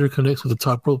 Miz later connects with a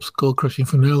top rope skull-crushing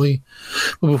finale.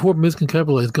 But before Miz can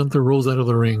capitalize, Gunther rolls out of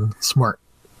the ring. Smart.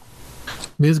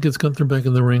 Miz gets Gunther back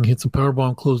in the ring, hits a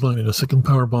powerbomb clothesline and a second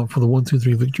powerbomb for the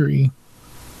 1-2-3 victory.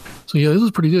 So yeah, this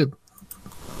was pretty good.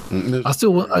 I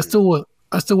still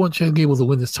want Chad Gable to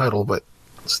win this title, but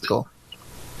still.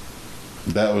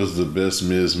 That was the best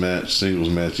Miz singles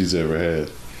match he's ever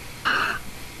had.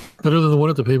 Better than the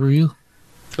one at the pay-per-view?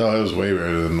 Oh, it was way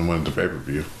better than the one at the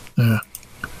pay-per-view. Yeah.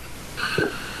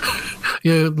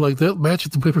 Yeah, like that match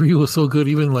at the pay-per-view was so good,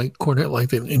 even like Cornette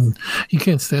liked it, and he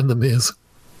can't stand the Miz.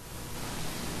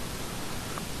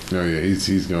 Oh yeah,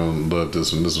 he's gonna love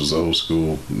this one. This was old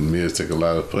school. Miz took a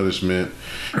lot of punishment.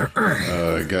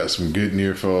 Got some good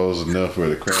near falls, enough where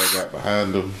the crowd got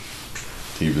behind him.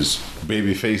 He was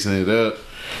baby facing it up.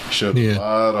 Showed a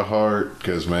lot of heart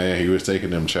because man, he was taking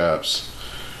them chops.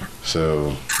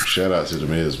 So shout out to the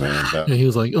Miz, man. Yeah, he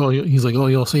was like, oh,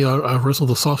 y'all see, I wrestled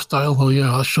the soft style. Oh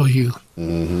yeah, I'll show you.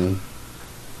 Mm-hmm.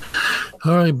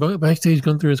 All right, backstage,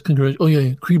 Gunther is congratulated. Oh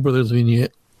yeah, Creed Brothers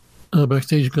vignette.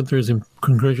 Backstage, Gunther is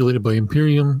congratulated by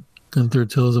Imperium. Gunther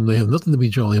tells them they have nothing to be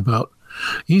jolly about.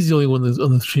 He's the only one that's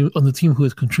on the team who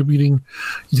is contributing.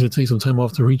 He's going to take some time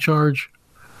off to recharge.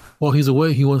 While he's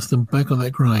away, he wants them back on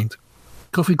that grind.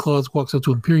 Kofi Claus walks up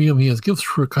to Imperium. He has gifts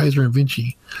for Kaiser and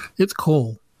Vinci. It's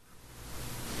Cole.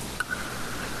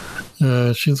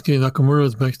 Shinsuke Nakamura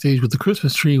is backstage with the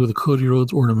Christmas tree with the Cody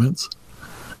Rhodes ornaments.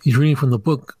 He's reading from the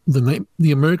book,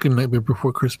 The American Nightmare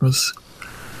Before Christmas.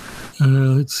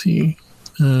 Let's see.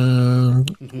 This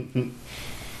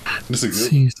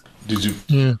is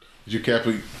good. Did you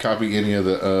copy any of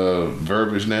the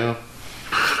verbiage now?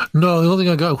 No, the only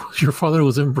thing I got was your father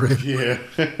was inbred. Yeah.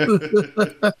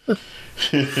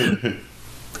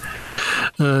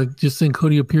 Just then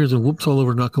Cody appears and whoops all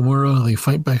over Nakamura. They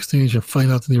fight backstage and fight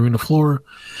out to the arena floor.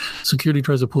 Security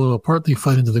tries to pull them apart. They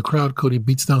fight into the crowd. Cody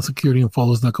beats down security and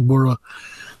follows Nakamura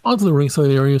onto the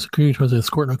ringside area. Security tries to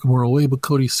escort Nakamura away, but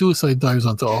Cody suicide dives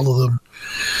onto all of them.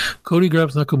 Cody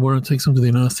grabs Nakamura and takes him to the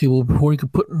announce table. Before he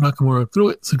could put Nakamura through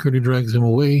it, security drags him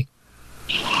away.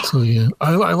 So yeah,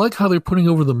 I like how they're putting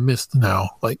over the mist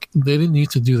now. Like they didn't need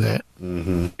to do that.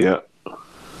 Mm-hmm. Yeah.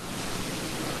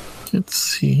 Let's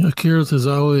see. Akira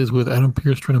Tozawa is with Adam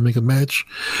Pearce trying to make a match.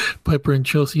 Piper and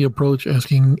Chelsea approach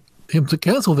asking him to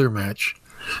cancel their match.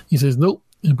 He says nope.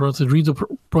 And Bronson Reed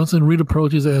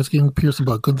approaches asking Pearce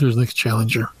about Gunther's next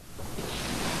challenger.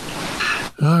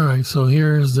 All right, so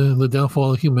here's the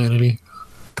downfall of humanity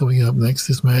coming up next.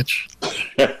 This match,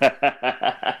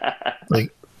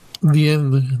 like the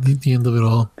end of it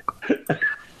all.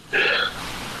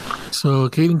 So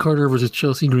Kaden Carter versus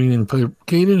Chelsea Green and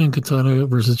Kaden and Katana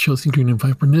versus Chelsea Green and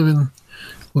Piper Niven,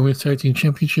 Women's Tag Team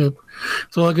Championship.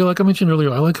 So like I mentioned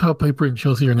earlier, I like how Piper and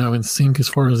Chelsea are now in sync as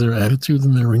far as their attitudes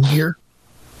and their ring gear.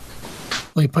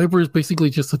 Like Piper is basically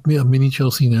just a mini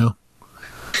Chelsea now.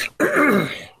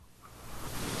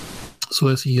 So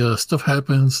as stuff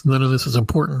happens, none of this is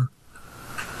important.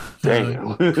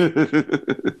 Damn.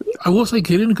 I will say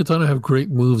Kaden and Katana have great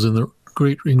moves and they're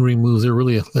great ring moves. They're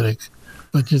really athletic,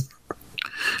 but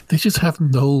they just have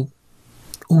no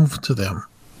oomph to them.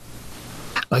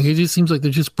 Like it just seems like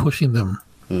they're just pushing them.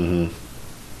 Mm-hmm.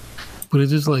 But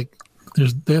it's just like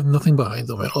they have nothing behind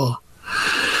them at all.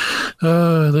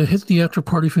 They hit the after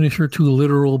party finisher to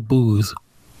literal boos.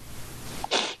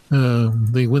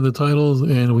 They win the titles,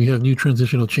 and we have new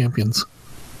transitional champions.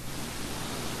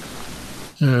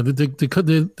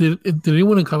 Did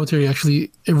anyone in commentary actually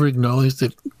ever acknowledge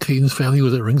that Caden's family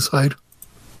was at ringside?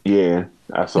 Yeah,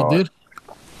 I saw. They did.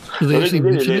 Did they actually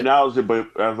mention it? Acknowledge it, but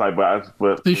I was like,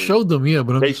 but they showed them, yeah.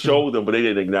 But they showed them, but they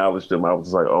didn't acknowledge them. I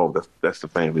was like, oh, that's the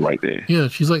family right there. Yeah,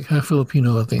 she's like half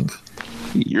Filipino, I think.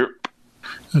 Yep.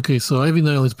 Okay, so Ivy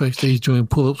Nile is backstage doing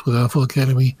pull-ups with Alpha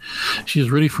Academy. She is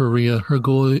ready for Rhea. Her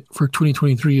goal for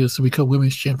 2023 is to become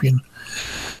women's champion.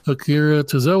 Akira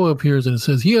Tozawa appears and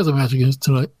says he has a match against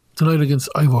tonight against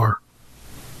Ivar.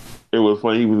 It was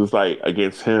funny. He was just like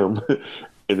against him,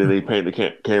 and then they panned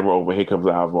the camera over. Here comes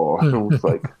Ivar. It was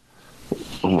like,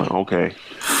 I'm like, okay.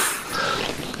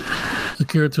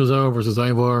 Akira Tozawa versus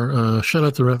Ivar. Shout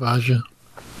out to Ref Aja.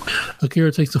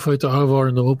 Akira takes the fight to Ivar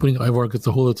in the opening. Ivar gets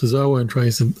a hold of Tozawa and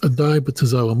tries to dive, but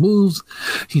Tozawa moves.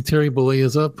 He Terry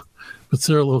Bollea's up, but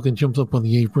Sarah Logan jumps up on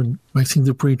the apron. Maxine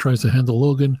Dupree tries to handle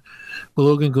Logan, but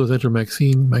Logan goes after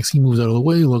Maxine. Maxine moves out of the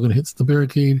way. Logan hits the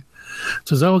barricade.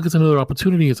 Tozawa gets another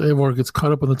opportunity as Ivar gets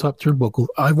caught up on the top turnbuckle.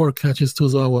 Ivar catches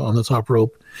Tozawa on the top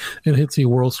rope and hits a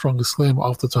world's strongest slam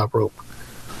off the top rope.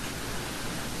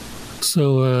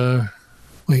 So,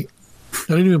 wait.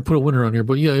 I didn't even put a winner on here,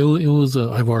 but yeah, it was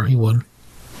Ivar. He won.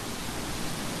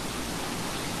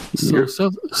 So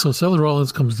Seth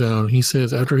Rollins comes down. He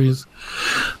says after his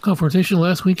confrontation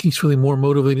last week, he's feeling more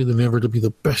motivated than ever to be the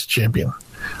best champion.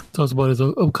 Talks about his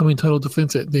upcoming title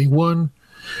defense at Day 1.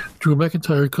 Drew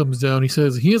McIntyre comes down. He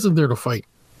says he isn't there to fight.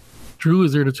 Drew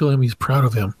is there to tell him he's proud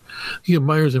of him. He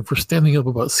admires him for standing up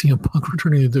about CM Punk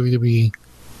returning to WWE.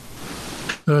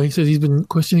 He says he's been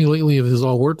questioning lately if it's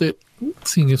all worth it,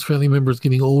 seeing his family members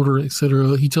getting older,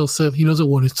 etc. He tells Seth he doesn't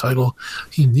want his title.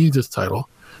 He needs his title.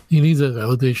 He needs that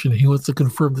validation. He wants to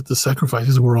confirm that the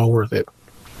sacrifices were all worth it.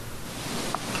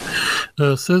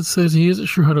 Seth says he isn't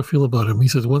sure how to feel about him. He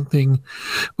says one thing,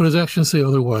 but his actions say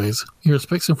otherwise. He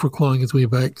respects him for clawing his way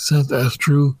back. Seth asks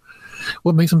Drew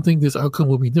what makes him think this outcome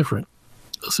will be different.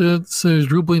 Seth says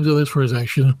Drew blames others for his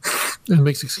action and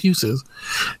makes excuses.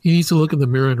 He needs to look in the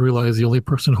mirror and realize the only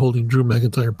person holding Drew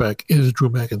McIntyre back is Drew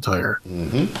McIntyre.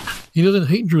 Mm-hmm. He doesn't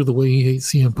hate Drew the way he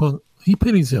hates CM Punk. He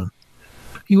pities him.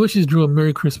 He wishes Drew a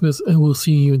Merry Christmas and we'll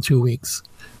see you in 2 weeks.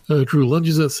 Drew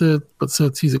lunges at Seth, but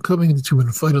Seth sees it coming. The two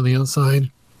men fight on the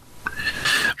outside.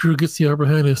 Drew gets the upper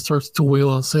hand and starts to wail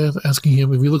on Seth, asking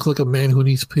him if he looks like a man who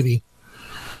needs pity.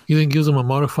 He then gives him a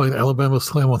modified Alabama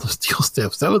slam on the steel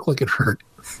steps. That looked like it hurt.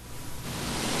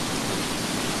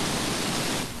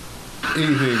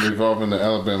 Anything involving the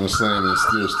Alabama slam and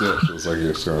steel steps looks like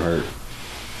it's going to hurt.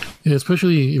 Yeah,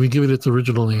 especially if you give it its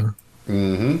original name.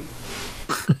 Mm-hmm.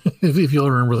 if y'all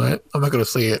remember that. I'm not going to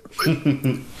say it. But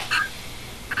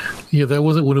yeah, that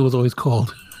wasn't what it was always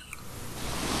called.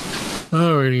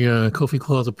 Alrighty, Kofi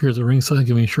Claus appears at ringside,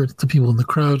 giving shirts to people in the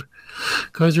crowd.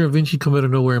 Kaiser and Vinci come out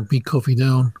of nowhere and beat Kofi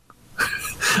down.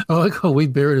 I like how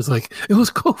Wade Barrett is like, it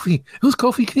was Kofi. It was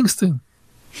Kofi Kingston.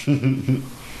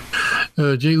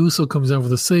 Jey Uso comes down for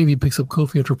the save. He picks up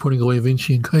Kofi after putting away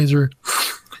Vinci and Kaiser.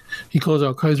 He calls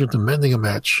out Kaiser demanding a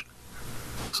match.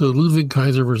 So Ludwig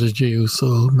Kaiser versus Jey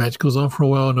Uso. Match goes on for a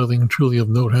while. Nothing truly of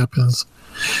note happens.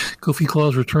 Kofi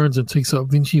Claus returns and takes out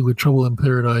Vinci with Trouble in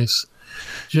Paradise.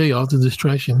 Jey, off the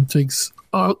distraction, takes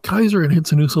out Kaiser and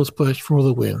hits an Uso splash for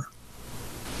the win.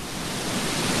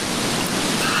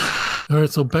 All right,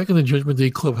 so back in the Judgment Day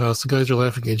clubhouse, the guys are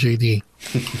laughing at JD.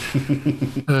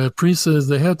 Priest says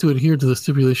they have to adhere to the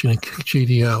stipulation and kick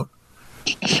JD out.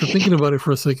 After thinking about it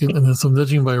for a second, and then some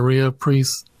nudging by Rhea,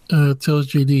 Priest tells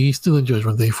JD he's still in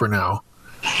Judgment Day for now.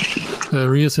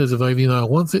 Rhea says if Ivy Nile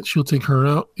wants it, she'll take her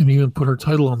out and even put her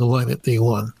title on the line at Day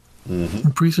 1. Mm-hmm.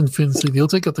 And Priest and Finn say they'll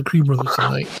take out the Creed Brothers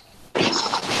tonight.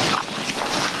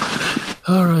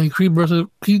 All right, Creed Brothers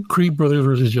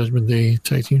versus Judgment Day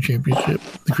Tag Team Championship.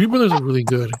 The Creed Brothers are really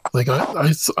good. Like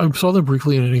I saw them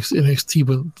briefly in NXT,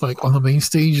 but like on the main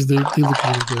stage, they look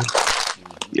really good.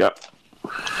 Yep.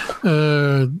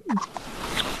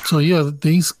 So yeah, if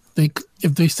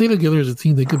they stay together as a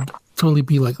team, they could totally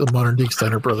be like the modern day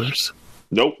Steiner Brothers.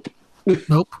 Nope.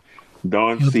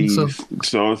 Don sees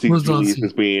Julius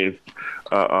as being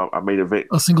a main event.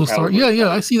 A single star. Yeah,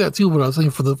 I see that too. But I was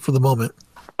saying for the moment.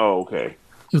 Oh, okay.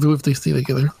 If they stay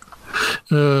together.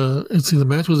 And see, the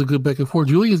match was a good back and forth.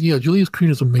 Julius Creed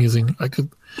is amazing. I could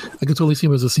totally see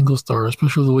him as a single star,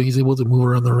 especially the way he's able to move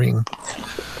around the ring.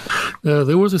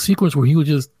 There was a sequence where he would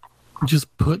just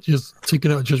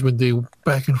taking out Judgment Day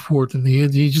back and forth, and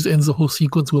he just ends the whole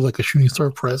sequence with like a shooting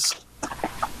star press.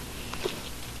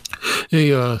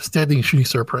 A standing shooting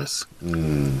star press.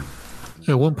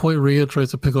 At one point, Rhea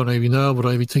tries to pick on Ivy now, but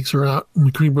Ivy takes her out. And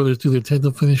the Creed Brothers do their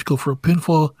tandem finish, go for a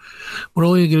pinfall, but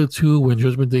only get a 2 when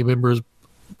Judgment Day members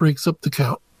breaks up the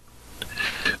count.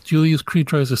 Julius Creed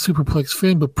tries to superplex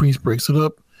Finn, but Priest breaks it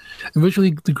up. Eventually,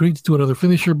 the Creeds do another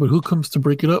finisher, but who comes to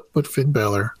break it up but Finn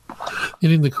Balor,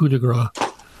 ending the coup de grace.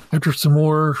 After some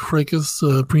more fracas,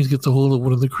 Priest gets a hold of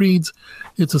one of the Creeds,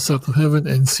 hits a South of Heaven,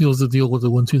 and seals the deal with a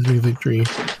 1-2-3 victory.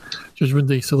 Judgment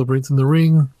Day celebrates in the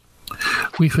ring.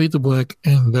 We Fade to Black,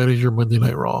 and that is your Monday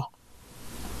Night Raw.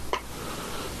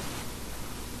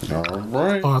 All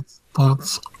right.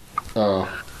 Thoughts. Gunther.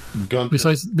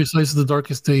 Besides the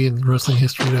darkest day in wrestling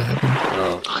history that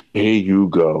happened. Here you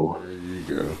go.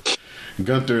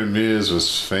 Gunther and Miz was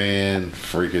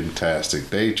freaking-tastic.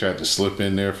 They tried to slip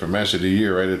in there for match of the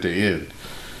year right at the end.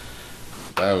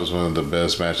 That was one of the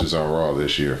best matches on Raw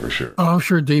this year for sure. Oh, I'm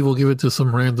sure Dave will give it to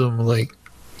some random elite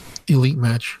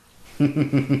match.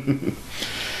 And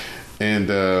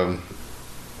no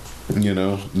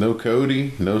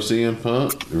Cody, no CM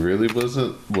Punk. It really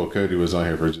wasn't. Well, Cody was on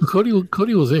here for just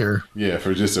Cody was there. Yeah,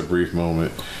 for just a brief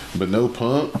moment, but no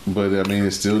Punk. But I mean,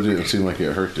 it still didn't seem like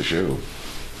it hurt the show.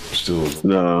 Still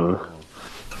no.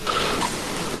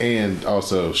 And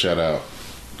also shout out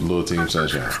Little Team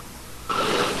Sunshine.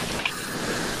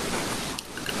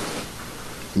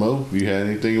 Mo, you had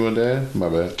anything you wanted to add? My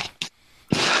bad.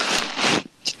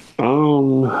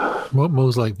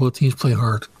 Mo's like, both teams play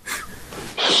hard.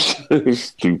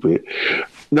 Stupid.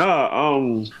 No,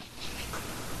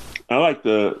 I like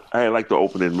the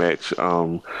opening match.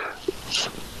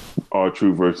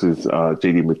 R-Truth versus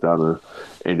JD McDonough,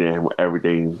 and then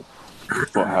everything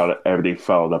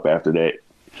followed up after that.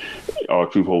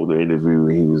 R-Truth holding the interview,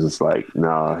 and he was just like,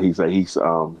 "Nah." He's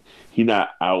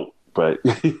not out, but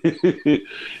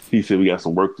he said we got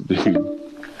some work to do.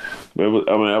 But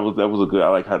that was a good. I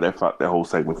like how that whole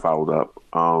segment followed up.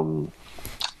 I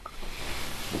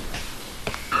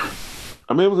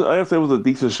mean, I guess it was a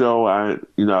decent show. I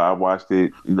watched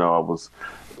it. I was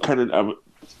I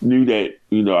knew that.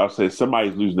 I said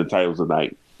somebody's losing the titles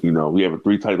tonight. We have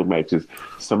 3 title matches.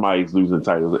 Somebody's losing the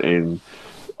titles, and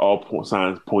all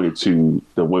signs pointed to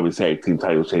the women's tag team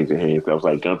titles changing hands. I was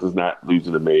like, Gunther's not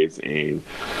losing the Miz, and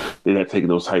they're not taking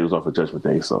those titles off of Judgment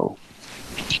Day. So,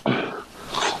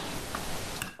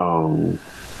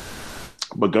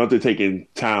 but Gunther taking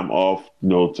time off,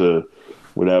 to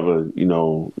whatever,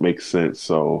 makes sense.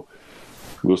 So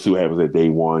we'll see what happens at day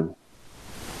 1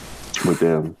 with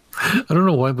them. I don't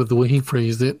know why, but the way he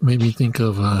phrased it made me think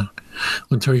of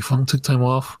when Terry Funk took time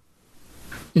off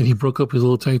and he broke up his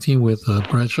little tag team with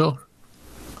Bradshaw. I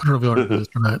don't know if you remember this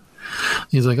or not.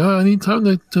 He's like, I need time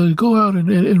to go out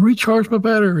and recharge my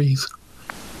batteries.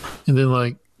 And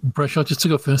then, Bradshaw just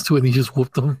took offense to it and he just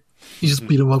whooped him. He just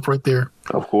beat him up right there.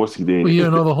 Of course he did. But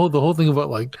the whole thing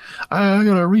about I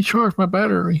gotta recharge my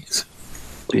batteries.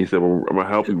 He said, "I'm gonna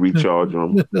help you recharge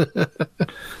them."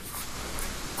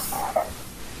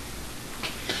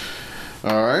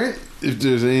 All right. If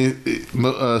there's any,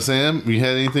 Sam, you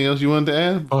had anything else you wanted to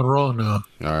add? On Raw, no.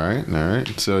 All right.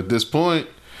 So at this point,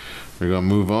 we're gonna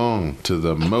move on to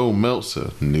the Mo Meltzer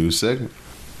News Segment.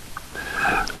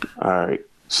 All right.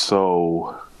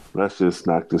 So let's just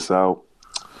knock this out.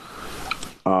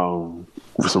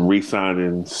 Some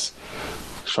re-signings.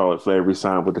 Charlotte Flair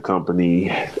re-signed with the company.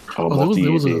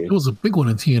 It was a big one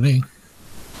in TNA.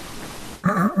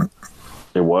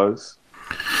 It was?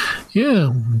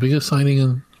 Yeah, biggest signing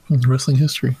in wrestling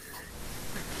history.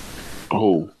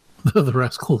 Oh. The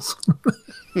Rascals.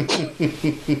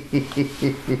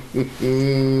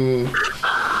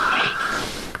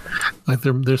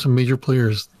 There's some major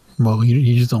players, Mo.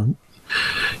 You just don't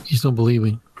believe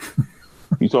me.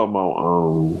 You talking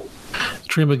about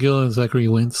Trey McGill and Zachary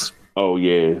Wentz. Oh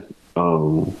yeah,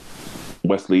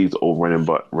 Wesley's old running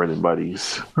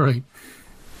buddies. Right.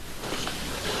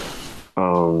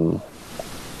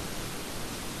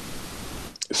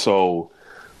 So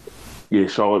yeah,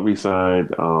 Charlotte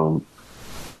resigned.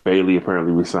 Bailey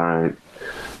apparently resigned.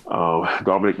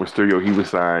 Dominic Mysterio, he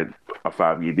resigned a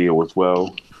 5-year deal as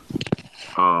well.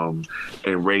 And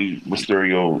Rey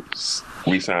Mysterio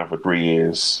resigned for 3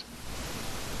 years.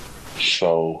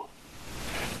 So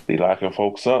they locking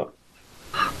folks up.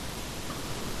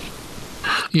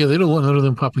 Yeah, they don't want none of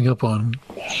them popping up on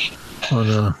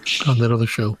that other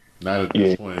show. Not at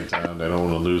this point in time. They don't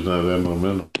want to lose none of that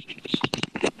momentum.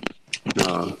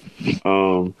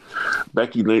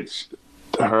 Becky Lynch,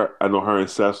 I know her and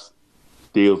Seth's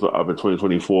deals are up in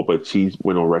 2024, but she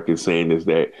went on record saying is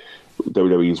that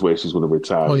WWE's where she's going to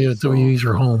retire. Oh yeah, WWE's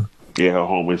her home. Yeah, her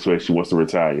home is where she wants to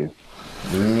retire.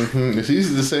 Mm-hmm. It's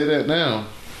easy to say that now.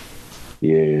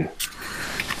 Yeah.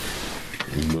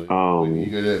 But you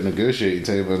go to that negotiating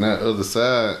table on that other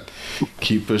side,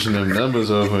 keep pushing them numbers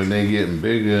over and they getting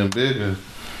bigger and bigger.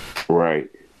 Right.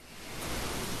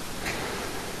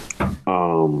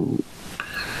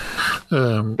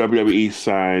 WWE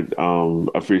signed,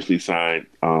 officially signed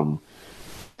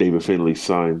David Finley's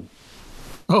son.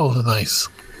 Oh, nice.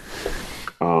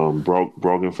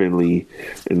 Brogan Finley.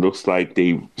 It looks like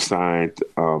they signed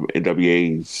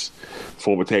NWA's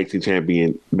former tag team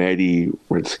champion Maddie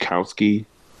Renskowski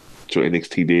to an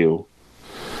NXT deal.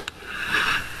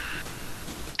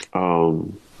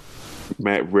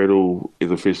 Matt Riddle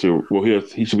is official. Well,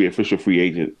 he should be official free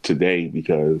agent today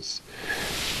because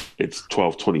it's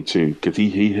 12/22. Because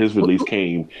his release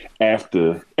came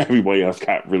after everybody else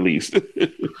got released.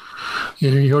 Yeah,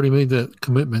 he already made that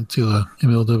commitment to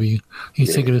MLW.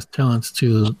 He's taking his talents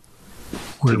to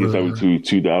taking his talent to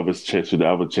the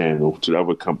other channel, to the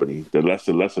other company, the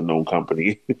lesser known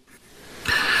company.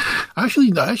 I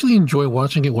actually enjoy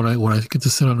watching it when I get to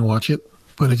sit down and watch it,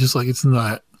 but it's just like it's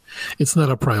not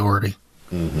a priority.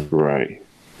 Mm-hmm. Right.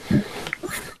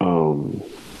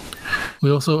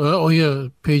 We also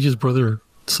Paige's brother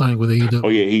signed with AEW. Oh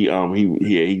yeah, he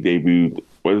debuted.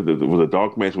 Was a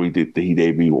dark match where he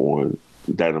debuted on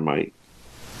Dynamite.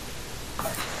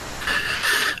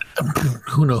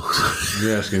 Who knows?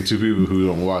 You're asking two people who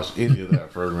don't watch any of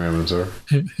that programming, sir.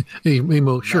 Hey,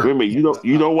 Mo, sure. Wait a minute,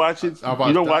 you don't watch it? I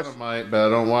watch Dynamite, but I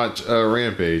don't watch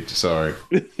Rampage. Sorry.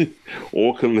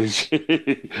 Or Collision.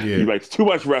 Yeah. You're like, too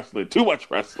much wrestling.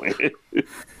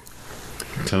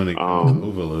 Tony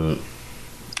overload.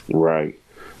 Right.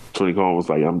 Tony Khan was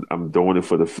like, I'm doing it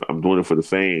for the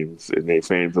fans, and their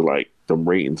fans are like, the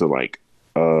ratings are like,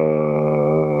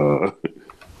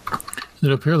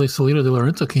 Then apparently Selena De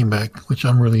Lorenzo came back, which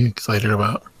I'm really excited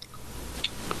about.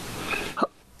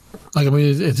 Like, I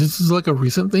mean, this is like a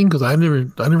recent thing because I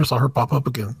never saw her pop up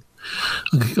again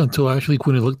until I actually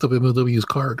went and looked up MLW's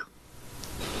card.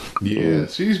 Yeah,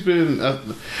 she's been. I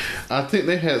think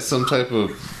they had some type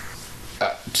of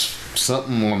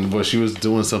something on where she was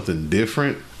doing something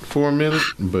different for a minute,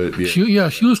 but yeah,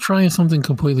 she was trying something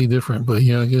completely different. But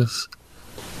yeah, I guess,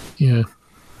 yeah.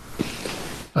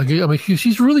 I mean,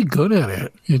 she's really good at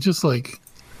it. It's just like,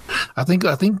 I think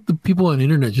the people on the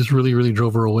internet just really, really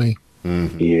drove her away.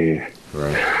 Mm-hmm. Yeah.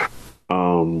 Right.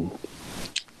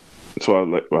 So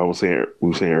we were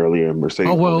saying earlier,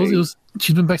 Mercedes. Oh well,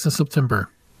 she's been back since September.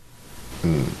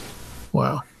 Mm.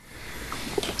 Wow.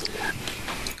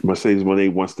 Mercedes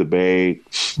Moné wants the bag.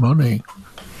 Moné.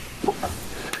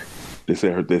 They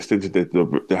said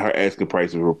that her asking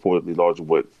price is reportedly larger than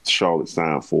what Charlotte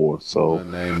signed for. So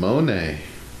Moné.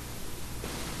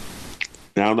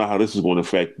 Now, I don't know how this is going to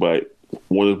affect, but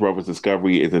Warner Brothers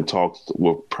Discovery is in talks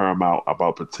with Paramount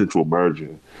about potential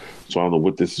merger. So I don't know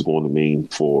what this is going to mean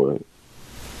for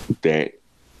that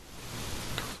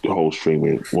whole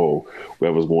streaming. Well,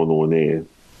 whatever's going on there,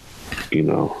 you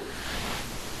know.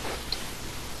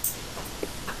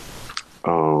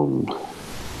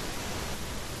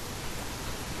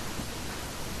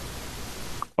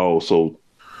 So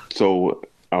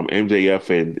MJF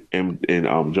and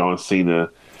John Cena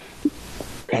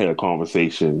had a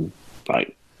conversation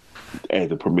like at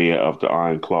the premiere of the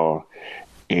Iron Claw,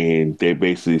 and they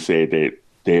basically said that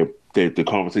the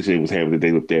conversation they was having, that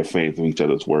they looked at fans of each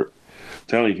other's work.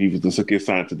 Telling if he was to get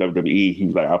signed to WWE, he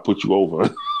was like, "I'll put you over."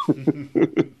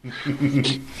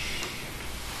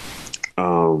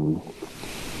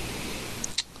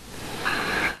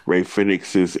 Ray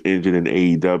Phoenix is injured in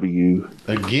AEW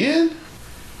again.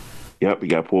 Yep, he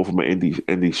got pulled from an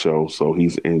indie show, so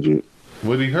he's injured.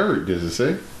 What did he hurt? Does it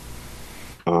say?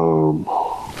 Hold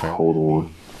on.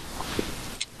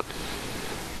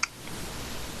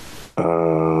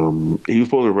 He was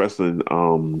supposed to wrestling.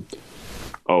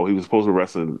 He was supposed to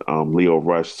wrestle Leo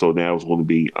Rush. So now it's going to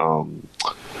be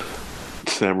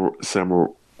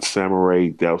Samurai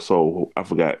Del Sol. I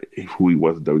forgot who he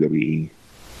was in WWE.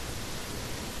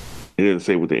 It didn't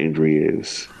say what the injury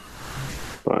is,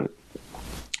 but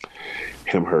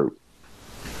him hurt.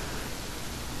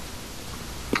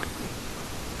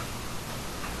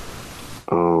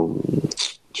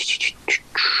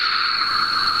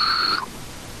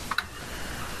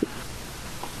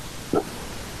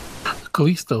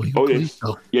 Kalisto.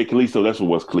 Kalisto. Yeah, Kalisto. That's what it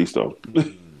was, Kalisto.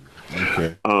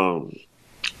 Okay.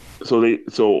 So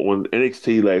on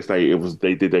NXT last night,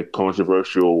 they did that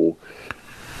controversial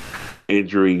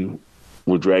injury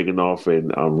with Dragunov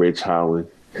and Ridge Holland,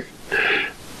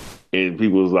 and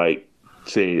people was like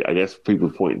saying, I guess people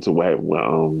pointing to what happened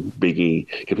with Big E,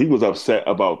 because people was upset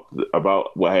about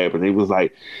what happened. They was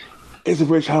like, "Isn't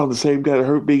Ridge Holland the same guy that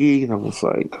hurt Big E?" And I was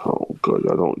like, "Oh God,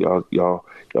 y'all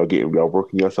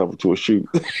working yourself into a shoot."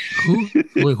 Who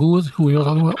are y'all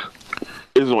talking about?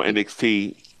 This is on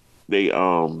NXT. They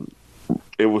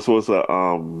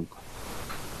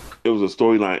it was a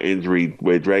storyline injury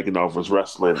where Dragunov was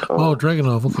wrestling.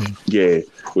 Dragunov, okay. Yeah,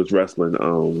 was wrestling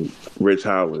Ridge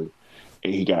Holland,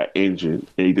 and he got injured,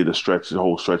 and he did a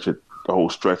whole stretch the whole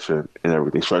stretcher and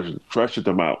everything, stretched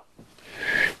them out.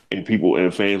 And people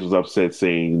and fans was upset,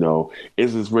 saying,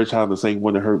 is this Rich Holland the same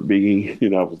one that hurt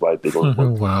Biggie? I was like, they're gonna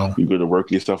work, Wow. You're gonna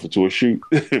work yourself into a shoot.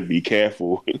 Be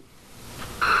careful.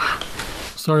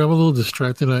 Sorry, I'm a little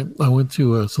distracted. I went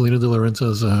to Selena De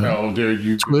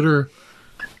Laurentiis' Twitter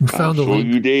and found a link.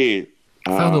 You did.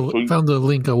 Found a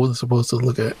link I wasn't supposed to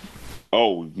look at.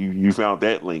 Oh, you found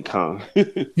that link, huh?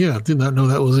 Yeah, I did not know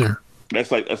that was there. That's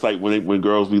like when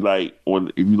girls be like,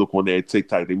 if you look on their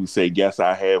TikTok, they would say, "Yes,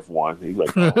 I have one." They be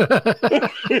like, oh.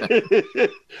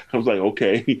 I was like,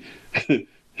 okay.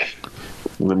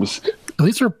 Let me see. At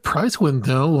least her price went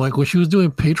down. Like when she was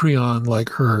doing Patreon, like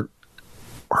her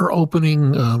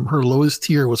opening, her lowest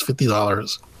tier was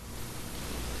 $50.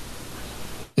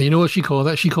 And you know what she called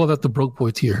that? She called that the broke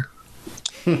boy tier.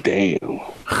 Damn.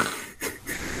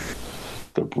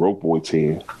 The broke boy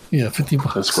tier. Yeah,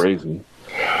 $50. That's crazy.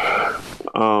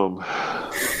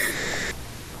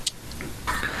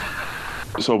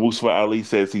 So Mustafa Ali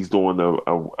says he's doing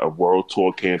a world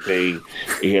tour campaign.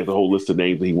 He has a whole list of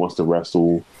names that he wants to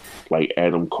wrestle, like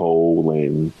Adam Cole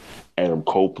and Adam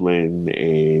Copeland,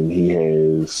 and he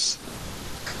has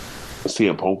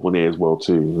CM Punk on there as well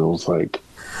too. And I was like,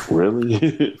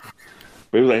 really?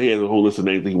 But it was like he has a whole list of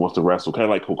names that he wants to wrestle, kind of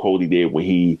like Cody did when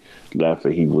he left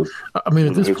and he was. I mean,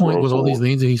 at this point, with all these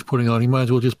names that he's putting on, he might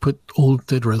as well just put old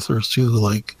dead wrestlers too,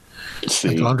 like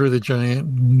Andre the Giant.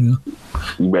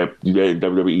 You got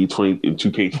WWE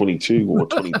 2K22 or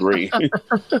 23.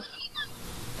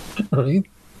 Right.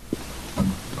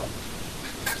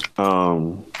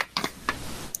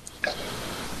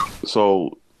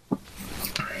 So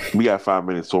we got 5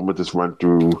 minutes, so I'm gonna just run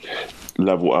through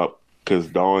Level Up because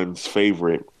Dawn's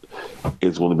favorite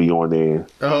is going to be on there.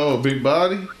 Oh, Big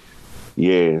Body.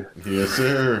 Yeah. Yes,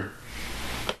 sir.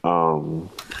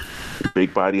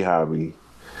 Big Body Hobby.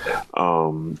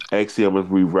 Axiom will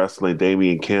be wrestling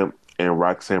Damian Kemp, and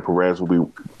Roxanne Perez will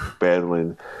be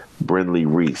battling Brindley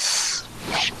Reese.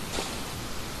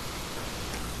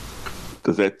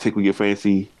 Does that tickle your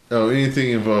fancy? Oh, anything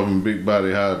involving Big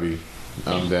Body Hobby,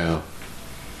 I'm down.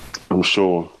 I'm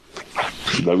sure.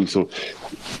 You love you some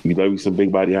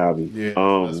Big Body Hobby. Yeah,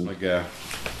 that's my guy.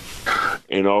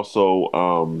 And also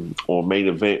on Main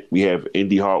Event, we have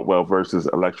Indy Hartwell versus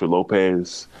Elektra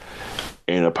Lopez,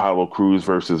 and Apollo Crews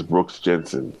versus Brooks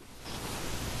Jensen.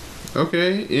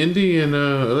 Okay, Indy and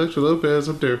Elektra Lopez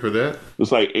up there for that.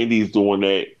 It's like Indy's doing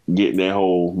that, getting that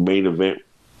whole Main Event.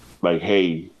 Like,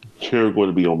 hey, you're going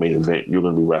to be on Main Event. You're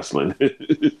going to be wrestling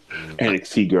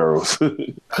NXT girls.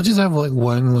 I just have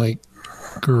one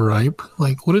gripe.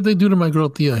 Like, what did they do to my girl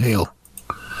Thea Hale?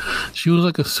 She was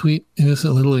like a sweet,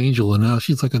 innocent little angel, and now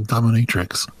she's like a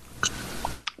dominatrix.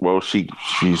 Well, she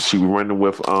running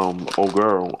with old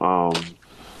girl,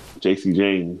 JC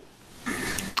Jane.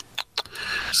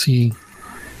 See.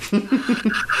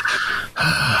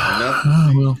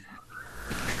 Well.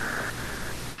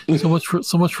 So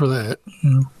much for that.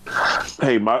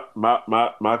 Hey, my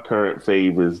current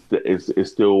fave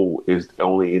is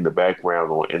only in the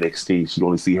background on NXT. You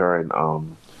only see her and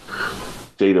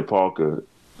Jada Parker.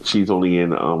 She's only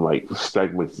in like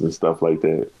segments and stuff like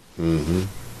that. Mm-hmm.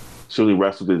 She only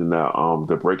wrestled in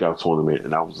the breakout tournament,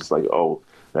 and I was just like, oh,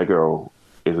 that girl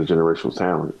is a generational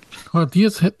talent. Well,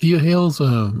 Thea Hale's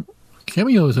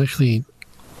cameo is actually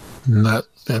not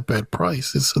that bad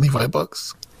price. It's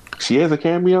 $75. She has a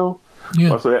cameo?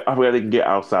 Yeah. Oh, so I forgot they can get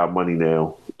outside money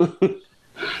now. They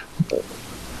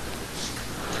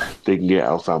can get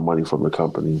outside money from the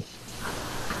company.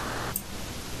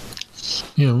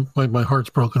 Yeah, my heart's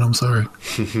broken. I'm sorry.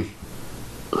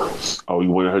 Oh,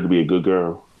 you wanted her to be a good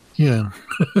girl? Yeah.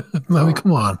 I mean,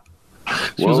 come on.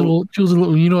 She was a little.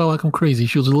 You know, I like him crazy.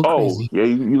 She was a little crazy. Yeah,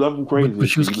 you love him crazy. But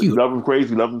she was cute. You love him crazy.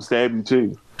 You love him stab you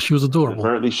too. She was adorable.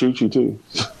 Apparently, shoot you too.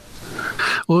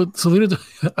 Well, Selena,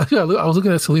 I was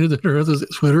looking at Selena Donera's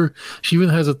Twitter. She even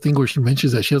has a thing where she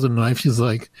mentions that she has a knife. She's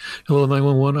like, "Hello,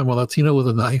 911. I'm a Latina with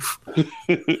a knife." I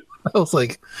was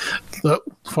like,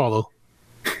 "Follow."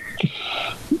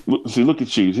 Look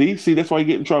at you. See, that's why you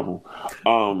get in trouble.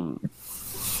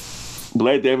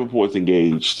 Black Davenport's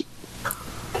engaged.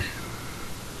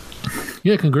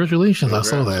 Yeah, congratulations. I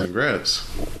saw that. Congrats.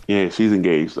 Yeah, she's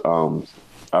engaged.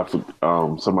 After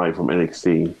somebody from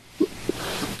NXT.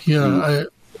 Yeah,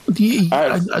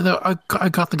 I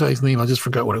got the guy's name. I just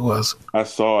forgot what it was. I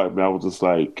saw it, and I was just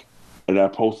like, and I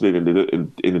posted it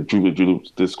in the Drew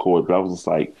Discord, but I was just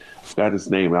like, I forgot his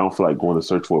name. I don't feel like going to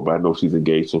search for it, but I know she's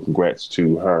engaged, so congrats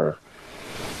to her.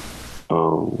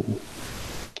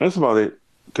 That's about it.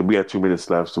 Cause we got 2 minutes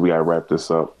left, so we gotta wrap this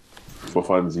up. for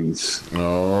funsies.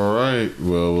 All right.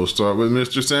 Well, we'll start with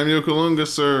Mr. Samuel Kalunga,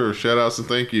 sir. Shout outs and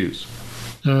thank yous.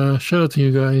 Shout out to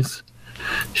you guys.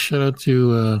 Shout out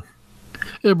to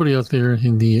everybody out there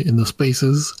in the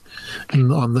spaces,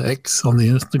 and on the X, on the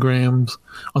Instagrams,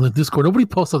 on the Discord. Nobody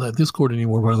posts on that Discord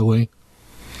anymore, by the way.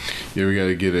 Yeah, we got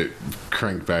to get it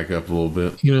cranked back up a little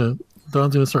bit. You know,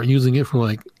 Don's gonna start using it for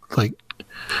like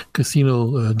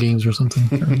casino games or something.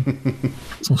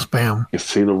 Some spam.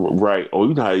 Casino, right? Oh,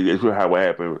 you know how what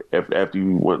happened after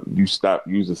you stop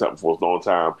using something for a long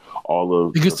time.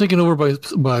 It gets taken over by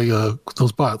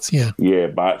those bots. Yeah. Yeah,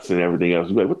 bots and everything else.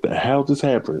 You're like, what the hell just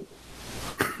happened?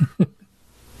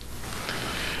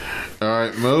 All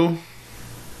right, Mo.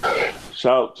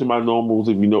 Shout out to my normals.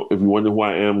 If you wonder who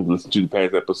I am, listen to the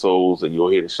past episodes and you'll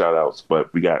hear the shout outs.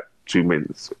 But we got 2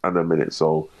 minutes, under a minute.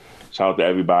 So shout out to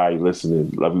everybody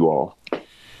listening. Love you all.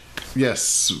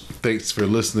 Yes, thanks for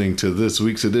listening to this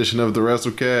week's edition of the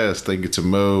WrassleCast. Thank you to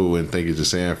Mo and thank you to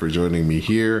Sam for joining me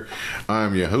here.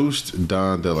 I'm your host,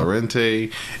 Don De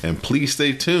Laurenti, and please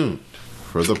stay tuned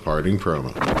for the parting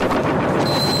promo.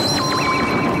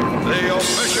 The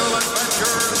official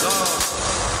adventures of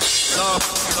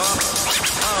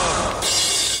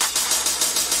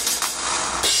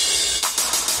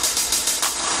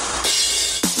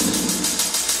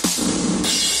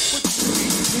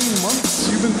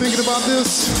You've been thinking about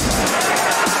this?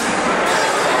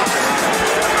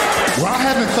 Well, I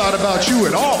haven't thought about you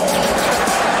at all.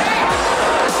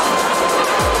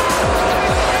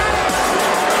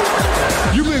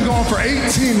 You've been gone for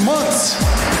 18 months.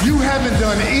 You haven't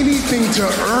done anything to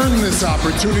earn this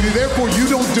opportunity. Therefore, you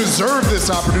don't deserve this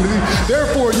opportunity.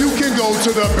 Therefore, you can go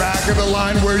to the back of the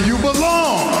line where you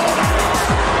belong.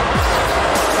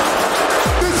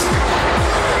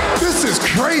 This is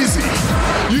crazy.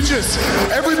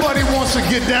 Everybody wants to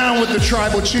get down with the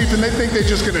tribal chief and they think they're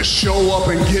just gonna show up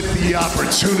and get the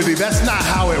opportunity. That's not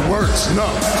how it works, no.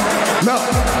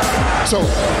 So,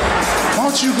 why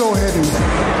don't you go ahead and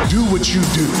do what you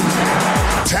do?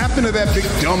 Tap into that big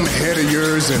dumb head of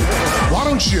yours and why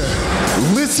don't you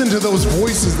listen to those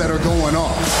voices that are going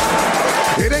off?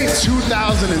 It ain't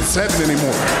 2007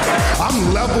 anymore.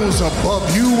 I'm levels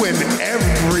above you and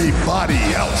everybody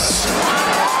else.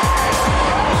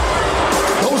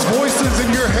 Those voices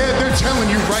in your head, they're telling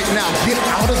you right now, get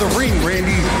out of the ring,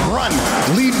 Randy. Run.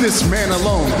 Leave this man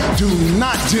alone. Do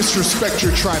not disrespect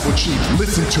your tribal chief.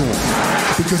 Listen to him.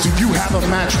 Because if you have a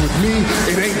match with me,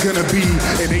 it ain't gonna be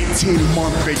an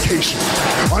 18-month vacation.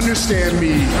 Understand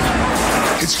me,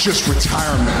 it's just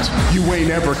retirement. You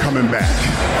ain't ever coming back.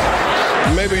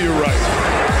 Maybe you're right.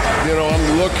 You know,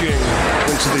 I'm looking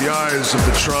into the eyes of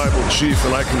the tribal chief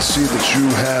and I can see that you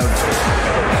have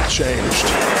changed.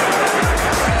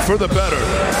 For the better.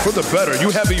 You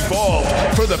have evolved.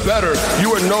 For the better.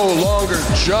 You are no longer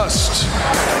just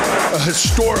a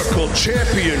historical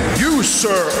champion. You,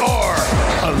 sir, are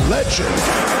a legend.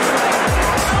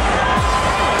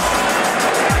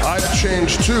 I've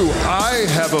changed too. I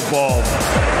have evolved.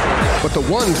 But the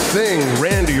one thing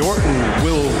Randy Orton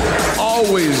will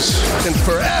always and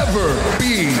forever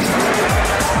be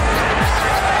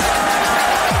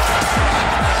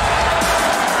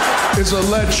is a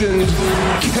legend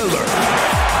killer.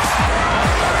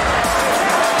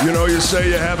 You know, you say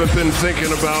you haven't been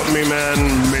thinking about me,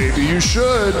 man. Maybe you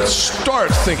should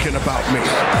start thinking about me.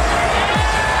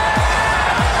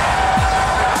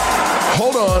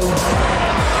 Hold on.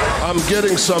 I'm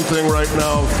getting something right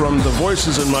now from the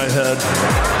voices in my head.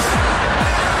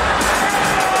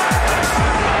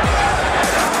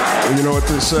 And you know what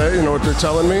they say? You know what they're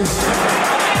telling me?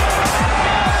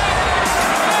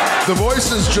 The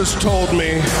voices just told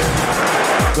me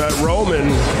that, Roman,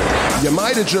 you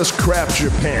might have just crapped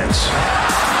your pants.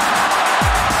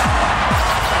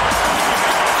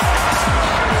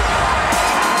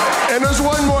 And there's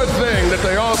one more thing that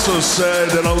they also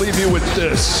said, and I'll leave you with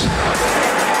this.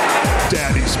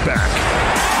 Daddy's back.